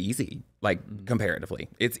 it's easy. like comparatively.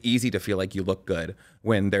 It's easy to feel like you look good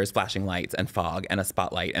when there's flashing lights and fog and a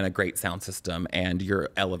spotlight and a great sound system and you're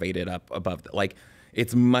elevated up above. Like,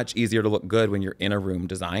 it's much easier to look good when you're in a room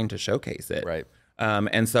designed to showcase it. Right.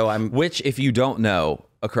 And so Which, if you don't know,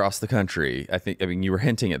 across the country, I mean, you were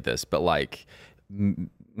hinting at this, but like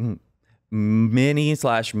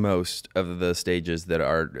many/most of the stages that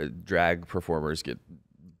our drag performers get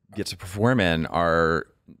to perform in are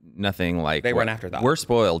nothing like they were an afterthought. We're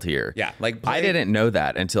spoiled here. Yeah, like I didn't know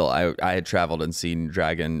that until I had traveled and seen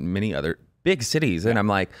drag in many other big cities, and I'm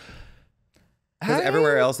like, because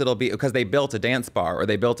everywhere else it'll be because they built a dance bar or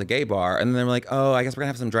they built a gay bar, and then they're like, oh, I guess we're gonna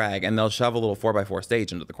have some drag, and they'll shove a little 4x4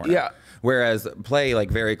 stage into the corner. Yeah. Whereas Play,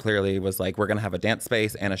 like, very clearly was like, we're gonna have a dance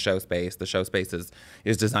space and a show space. The show space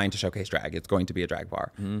is designed to showcase drag. It's going to be a drag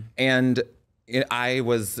bar, and I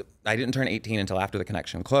didn't turn 18 until after the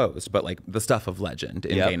Connection closed, but like the stuff of legend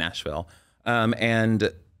in gay Nashville.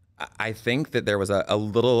 And I think that there was a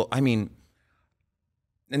little, I mean,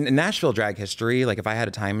 in Nashville drag history, like if I had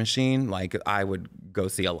a time machine, like I would go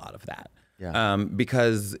see a lot of that. Yeah.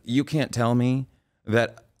 Because you can't tell me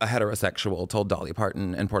that a heterosexual told Dolly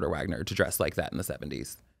Parton and Porter Wagner to dress like that in the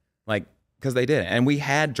 70s. Like, because they didn't. And we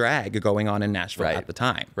had drag going on in Nashville at the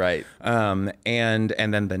time. Right. And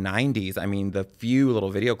then the 90s, I mean, the few little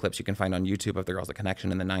video clips you can find on YouTube of the Girls at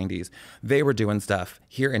Connection in the 90s, they were doing stuff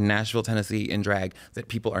here in Nashville, Tennessee in drag that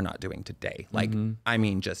people are not doing today. Like, I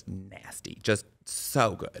mean, just nasty, just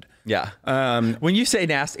so good. Yeah. When you say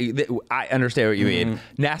nasty, I understand what you mean.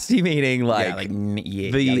 Nasty meaning like,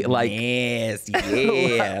 nasty,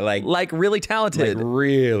 yeah, like really talented, like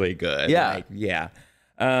really good. Yeah. Like, yeah.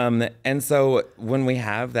 And so when we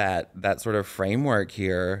have that sort of framework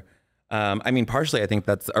here, I mean, partially I think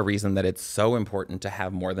that's a reason that it's so important to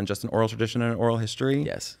have more than just an oral tradition and an oral history.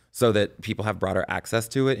 Yes. So that people have broader access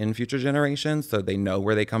to it in future generations, so they know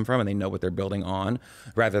where they come from and they know what they're building on,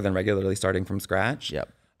 rather than regularly starting from scratch. Yep.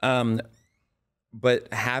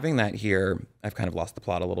 But having that here, I've kind of lost the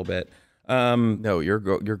plot a little bit. No, you're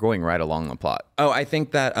going right along the plot. Oh, I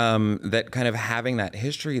think that that kind of having that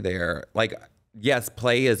history there, like, yes,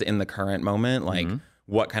 Play is in the current moment, like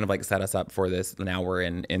what kind of like set us up for this. Now we're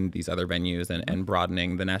in these other venues and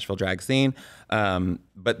broadening the Nashville drag scene.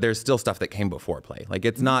 But there's still stuff that came before Play. Like,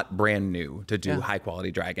 it's not brand new to do high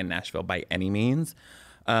quality drag in Nashville by any means.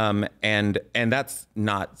 And that's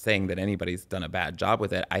not saying that anybody's done a bad job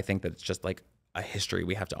with it. I think that it's just like a history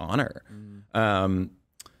we have to honor. And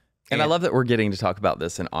I love that we're getting to talk about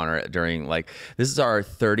this and honor it during, like, this is our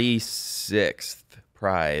 36th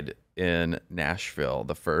Pride in Nashville.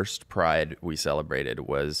 The first Pride we celebrated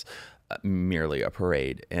was merely a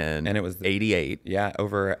parade, and it was 88. Yeah,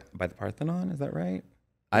 over by the Parthenon. Is that right?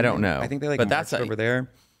 I don't know. I think they like, but marched that's over there.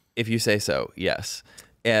 If you say so, yes.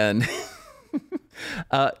 And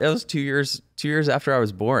it was 2 years after I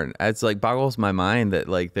was born. It's like boggles my mind that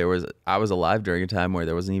like I was alive during a time where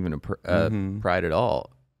there wasn't even a Pride at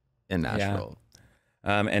all in Nashville.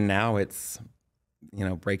 Yeah. And now it's, you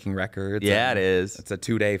know, breaking records. Yeah, it is. It's a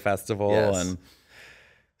 2-day festival. Yes. And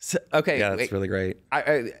so, okay. Yeah, it's really great.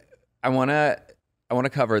 I want to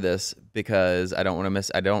cover this because I don't want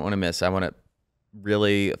to miss. I want to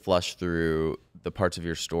really flush through the parts of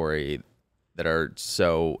your story that are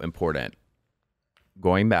so important.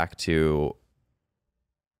 Going back to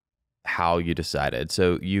how you decided.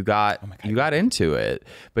 So you got into it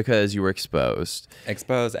because you were exposed,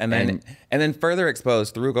 and then further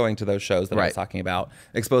exposed through going to those shows that I was talking about,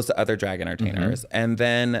 exposed to other drag entertainers. And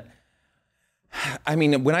then, I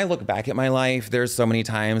mean, when I look back at my life, there's so many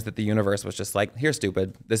times that the universe was just like, "Here,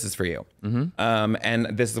 stupid, this is for you."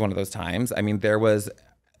 And this is one of those times. I mean, there was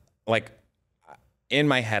like, in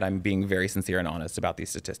my head, I'm being very sincere and honest about these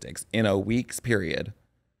statistics. In a week's period,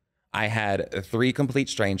 I had 3 complete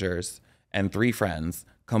strangers and 3 friends,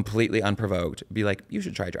 completely unprovoked, be like, "You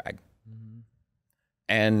should try drag."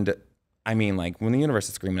 And I mean, like, when the universe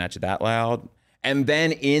is screaming at you that loud. And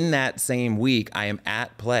then in that same week, I am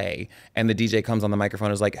at Play, and the DJ comes on the microphone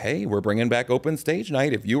and is like, "Hey, we're bringing back open stage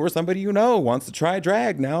night. If you or somebody you know wants to try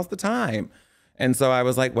drag, now's the time." And so I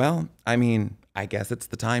was like, well, I mean, I guess it's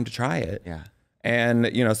the time to try it. Yeah. And,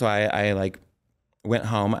 you know, so I like went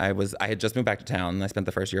home. I had just moved back to town, and I spent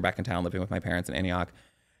the first year back in town living with my parents in Antioch,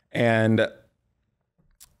 and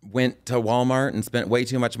went to Walmart and spent way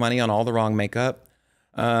too much money on all the wrong makeup.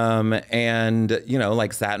 And, you know,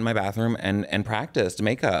 like sat in my bathroom and practiced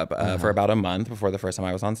makeup for about a month before the first time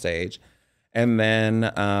I was on stage. And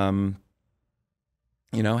then,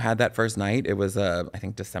 you know, had that first night. It was, I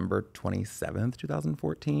think December 27th,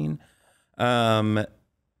 2014.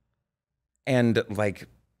 And like,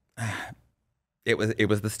 it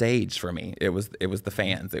was the stage for me. It was the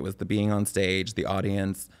fans. It was the being on stage, the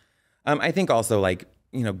audience. I think also like,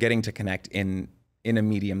 you know, getting to connect in a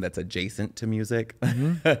medium that's adjacent to music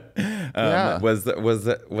was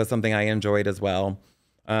something I enjoyed as well.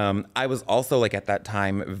 I was also like at that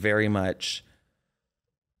time very much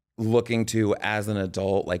looking to, as an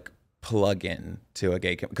adult, like plug in to a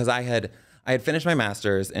gay because I had finished my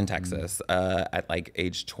master's in Texas at like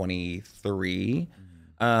age 23.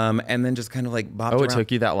 And then just kind of like bopped around. It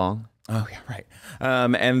took you that long? Oh yeah, right.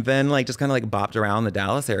 And then like just kind of like bopped around the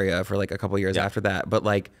Dallas area for like a couple years after that. But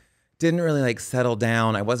like didn't really like settle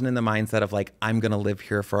down. I wasn't in the mindset of like, I'm going to live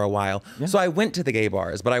here for a while. Yeah. So I went to the gay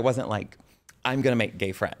bars, but I wasn't like, I'm going to make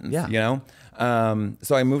gay friends, you know?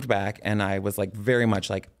 So I moved back and I was like very much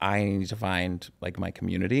like, I need to find like my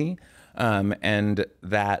community. And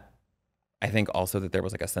that I think also that there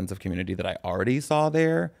was like a sense of community that I already saw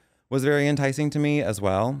there was very enticing to me as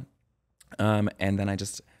well. And then I kind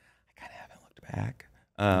of haven't looked back.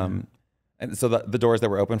 And so the doors that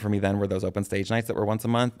were open for me then were those open stage nights that were once a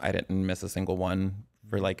month. I didn't miss a single one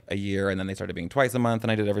for like a year. And then they started being twice a month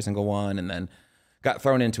and I did every single one. And then got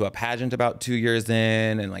thrown into a pageant about 2 years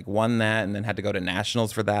in and like won that and then had to go to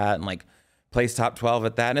nationals for that and like place top 12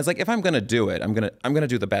 at that. And it's like, if I'm going to do it, I'm going to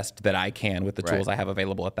do the best that I can with the tools I have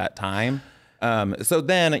available at that time. So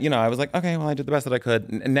then, you know, I was like, okay, well, I did the best that I could.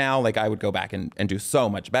 And now, like, I would go back and do so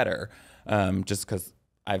much better, just because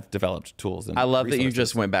I've developed tools. And I love resources. that you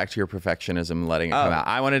just went back to your perfectionism, and letting it come out.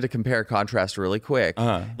 I wanted to compare contrast really quick,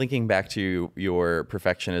 linking back to your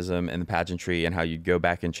perfectionism and the pageantry and how you'd go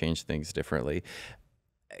back and change things differently.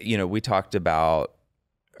 You know, we talked about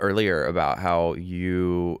earlier about how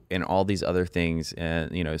you, in all these other things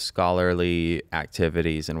and, you know, scholarly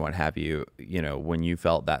activities and what have you, you know, when you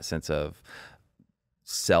felt that sense of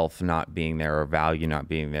self not being there or value not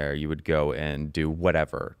being there, you would go and do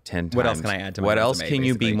whatever 10 times. What else can I add to my What resume, else can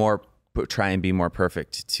you basically? be more, try and be more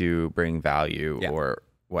perfect to bring value or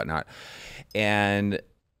whatnot? And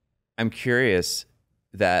I'm curious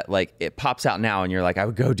that like it pops out now and you're like, I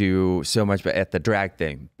would go do so much at the drag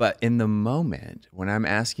thing. But in the moment when I'm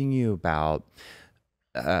asking you about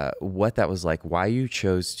what that was like, why you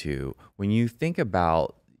chose to, when you think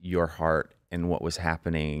about your heart and what was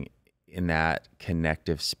happening in that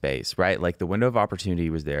connective space, right? Like the window of opportunity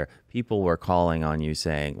was there. People were calling on you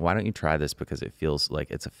saying, why don't you try this because it feels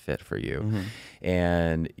like it's a fit for you?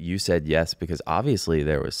 And you said yes, because obviously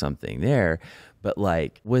there was something there. But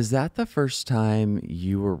like, was that the first time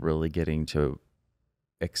you were really getting to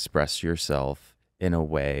express yourself in a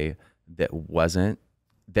way that was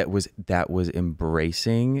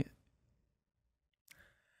embracing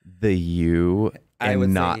the you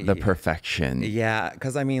and not the perfection? Yeah,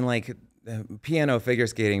 because I mean, like piano, figure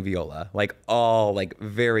skating, viola, like all like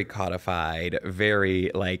very codified, very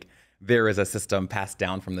like there is a system passed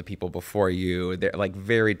down from the people before you. They're like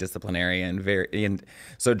very disciplinary and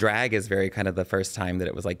so drag is very kind of the first time that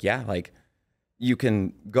it was like, yeah, like you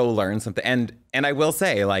can go learn something. And I will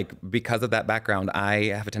say, like, because of that background, I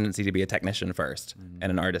have a tendency to be a technician first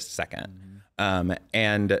and an artist second.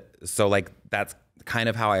 And so like that's kind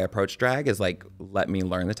of how I approach drag, is like, let me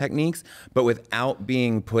learn the techniques, but without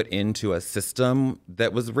being put into a system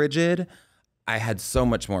that was rigid. I had so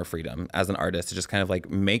much more freedom as an artist to just kind of like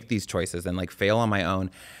make these choices and like fail on my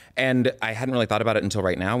own. And I hadn't really thought about it until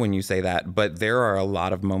right now when you say that, but there are a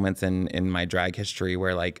lot of moments in my drag history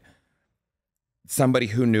where like somebody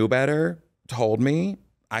who knew better told me.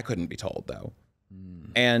 I couldn't be told though.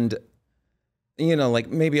 And you know, like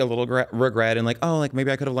maybe a little regret and like, oh, like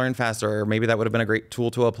maybe I could have learned faster, or maybe that would have been a great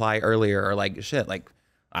tool to apply earlier, or like, shit, like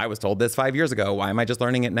I was told this 5 years ago. Why am I just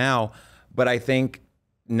learning it now? But I think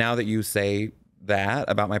now that you say that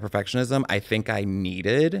about my perfectionism, I think I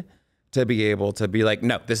needed to be able to be like,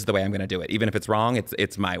 no, this is the way I'm going to do it. Even if it's wrong,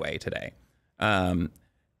 it's my way today. And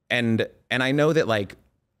I know that like,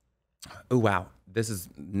 oh, wow, this is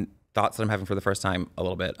thoughts that I'm having for the first time a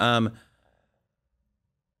little bit.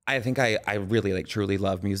 I think I really like truly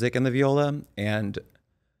love music and the viola. And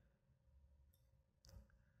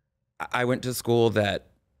I went to school that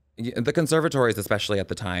the conservatories, especially at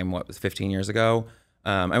the time, what was 15 years ago,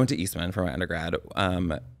 I went to Eastman for my undergrad.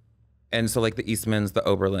 And so like the Eastmans, the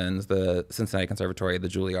Oberlins, the Cincinnati Conservatory, the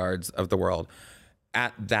Juilliards of the world,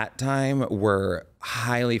 at that time were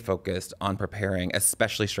highly focused on preparing,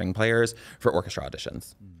 especially string players, for orchestra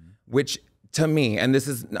auditions, which to me, and this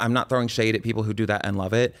is, I'm not throwing shade at people who do that and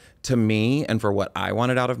love it. To me, and for what I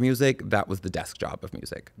wanted out of music, that was the desk job of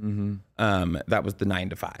music. That was the 9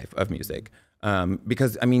 to 5 of music.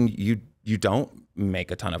 Because I mean, you don't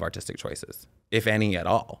make a ton of artistic choices, if any at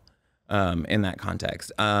all, in that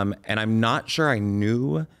context. And I'm not sure I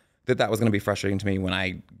knew that was going to be frustrating to me when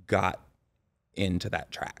I got into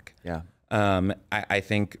that track. Yeah. I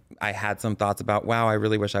think I had some thoughts about, wow, I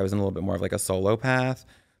really wish I was in a little bit more of like a solo path,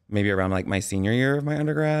 maybe around like my senior year of my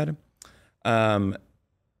undergrad.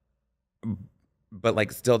 But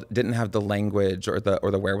like still didn't have the language or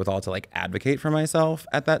the wherewithal to like advocate for myself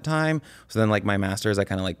at that time. So then like my master's, I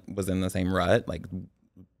kind of like was in the same rut, like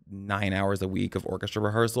 9 hours a week of orchestra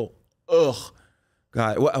rehearsal. Ugh,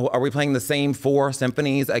 God, are we playing the same 4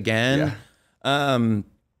 symphonies again? Yeah.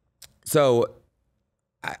 So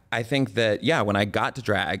I think that, yeah, when I got to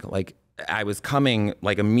drag, like I was coming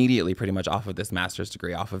like immediately pretty much off of this master's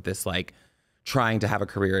degree, off of this like trying to have a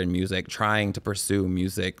career in music, trying to pursue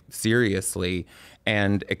music seriously,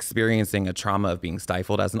 and experiencing a trauma of being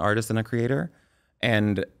stifled as an artist and a creator.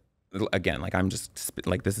 And again, like I'm just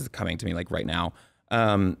like, this is coming to me like right now.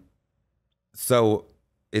 So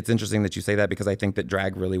it's interesting that you say that, because I think that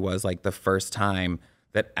drag really was like the first time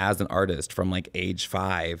that as an artist from like age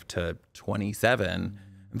 5 to 27,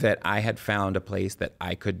 that I had found a place that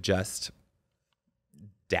I could just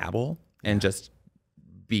dabble and just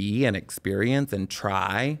be and experience and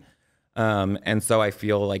try. And so I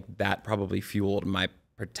feel like that probably fueled my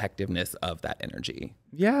protectiveness of that energy.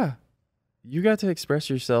 Yeah. You got to express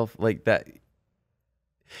yourself like that.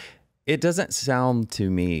 It doesn't sound to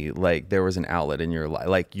me like there was an outlet in your life.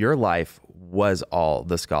 Like your life was all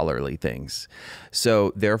the scholarly things.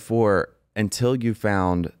 So therefore, until you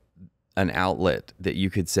found an outlet that you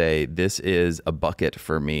could say, this is a bucket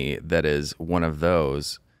for me that is one of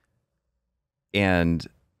those, and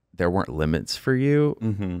there weren't limits for you,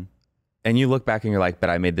 and you look back and you're like, but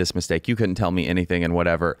I made this mistake, you couldn't tell me anything and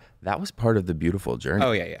whatever, that was part of the beautiful journey.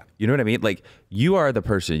 Oh, yeah, yeah. You know what I mean? Like, you are the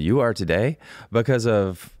person you are today because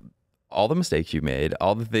of all the mistakes you made,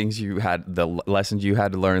 all the things you had, the lessons you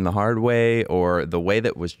had to learn the hard way, or the way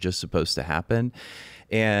that was just supposed to happen.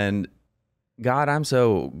 And God, I'm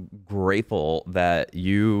so grateful that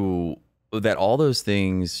that all those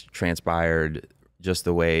things transpired just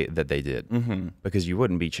the way that they did, because you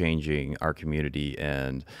wouldn't be changing our community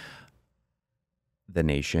and the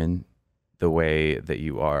nation the way that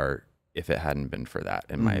you are if it hadn't been for that,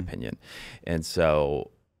 in my opinion. And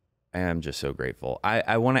so I am just so grateful.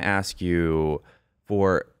 I want to ask you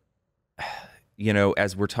for, you know,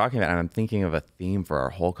 as we're talking about, I'm thinking of a theme for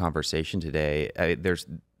our whole conversation today.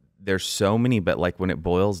 There's so many, but like when it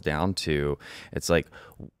boils down to, it's like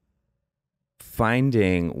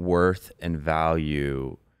finding worth and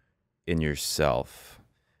value in yourself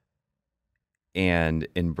and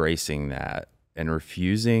embracing that, and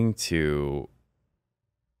refusing to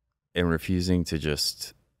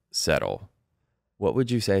just settle. What would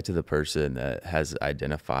you say to the person that has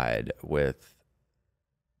identified with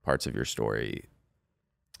parts of your story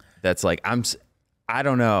that's like, I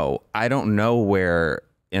don't know where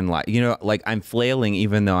in life, you know, like I'm flailing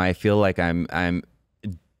even though I feel like I'm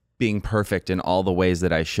being perfect in all the ways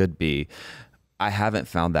that I should be. I haven't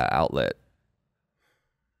found that outlet.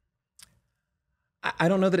 I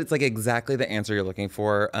don't know that it's like exactly the answer you're looking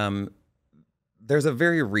for. There's a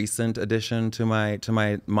very recent addition to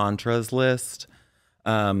my mantras list,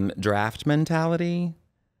 draft mentality,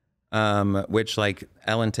 which like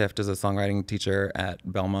Ellen Tift is a songwriting teacher at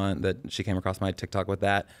Belmont, that she came across my TikTok with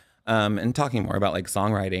that, and talking more about like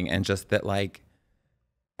songwriting, and just that like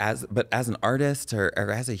as an artist or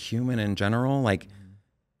as a human in general, like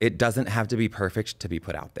it doesn't have to be perfect to be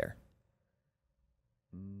put out there.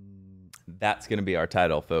 That's going to be our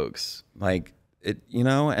title, folks. Like it, you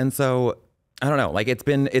know, and so I don't know, like it's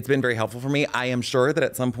been very helpful for me. I am sure that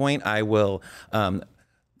at some point I will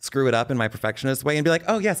screw it up in my perfectionist way and be like,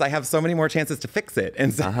 oh yes, I have so many more chances to fix it.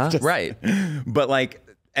 And so right. But like,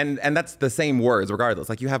 and that's the same words regardless.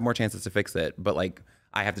 Like you have more chances to fix it, but like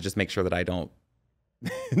I have to just make sure that I don't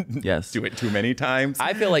do it too many times.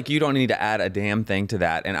 I feel like you don't need to add a damn thing to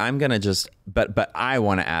that. And I'm going to just, but I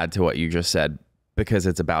want to add to what you just said, because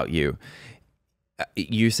it's about you.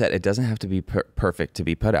 You said it doesn't have to be perfect to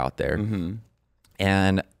be put out there.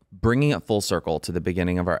 And bringing it full circle to the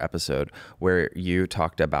beginning of our episode, where you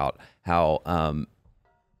talked about how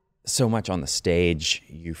so much on the stage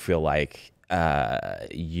you feel like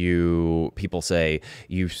people say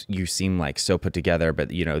you seem like so put together,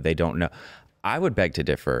 but you know they don't know. I would beg to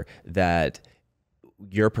differ that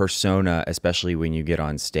your persona, especially when you get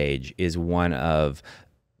on stage, is one of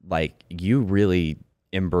like you really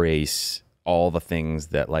embrace all the things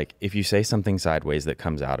that, like, if you say something sideways that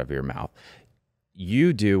comes out of your mouth,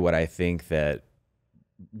 you do what I think that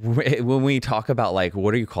when we talk about like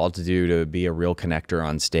what are you called to do to be a real connector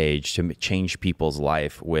on stage, to change people's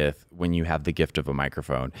life with when you have the gift of a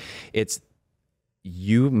microphone, it's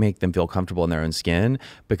you make them feel comfortable in their own skin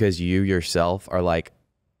because you yourself are like,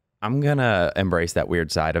 I'm going to embrace that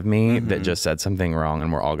weird side of me that just said something wrong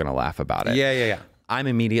and we're all going to laugh about it. Yeah. I'm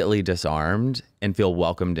immediately disarmed and feel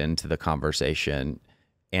welcomed into the conversation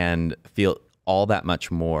and feel all that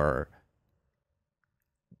much more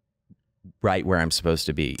right where I'm supposed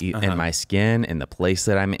to be in my skin, in the place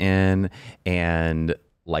that I'm in, and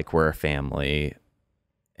like we're a family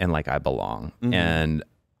and like I belong. And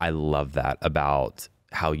I love that about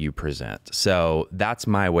how you present. So that's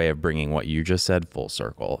my way of bringing what you just said full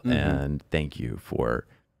circle. And thank you for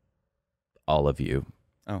all of you.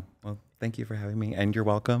 Oh, well, thank you for having me, and you're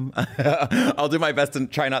welcome. I'll do my best to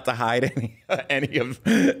try not to hide any of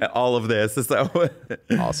all of this. So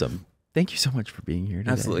Awesome. Thank you so much for being here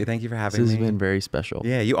today. Absolutely. Thank you for having This me. has been very special.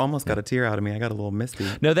 Yeah, you almost got a tear out of me. I got a little misty.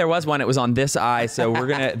 No, there was one. It was on this eye. So we're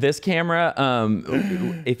going to, this camera,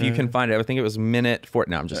 if you can find it, I think it was minute 4.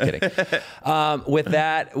 No, I'm just kidding. With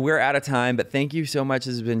that, we're out of time, but thank you so much.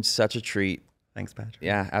 This has been such a treat. Thanks, Patrick.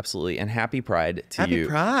 Yeah, absolutely. And happy Pride to you. Happy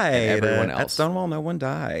Pride. And everyone else. At Stonewall, no one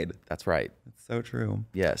died. That's right. It's so true.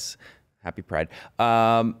 Yes. Happy Pride.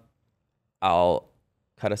 I'll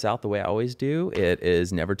cut us out the way I always do. It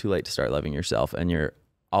is never too late to start loving yourself, and you're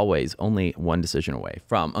always only one decision away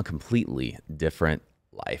from a completely different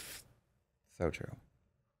life. So true.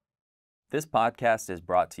 This podcast is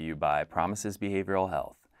brought to you by Promises Behavioral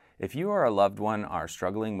Health. If you or a loved one are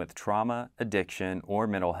struggling with trauma, addiction, or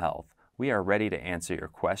mental health, we are ready to answer your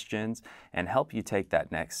questions and help you take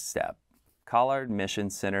that next step. Call our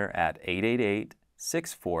admissions center at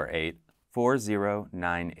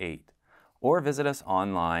 888-648-4098 or visit us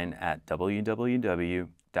online at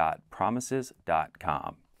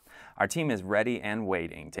www.promises.com. Our team is ready and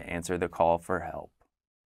waiting to answer the call for help.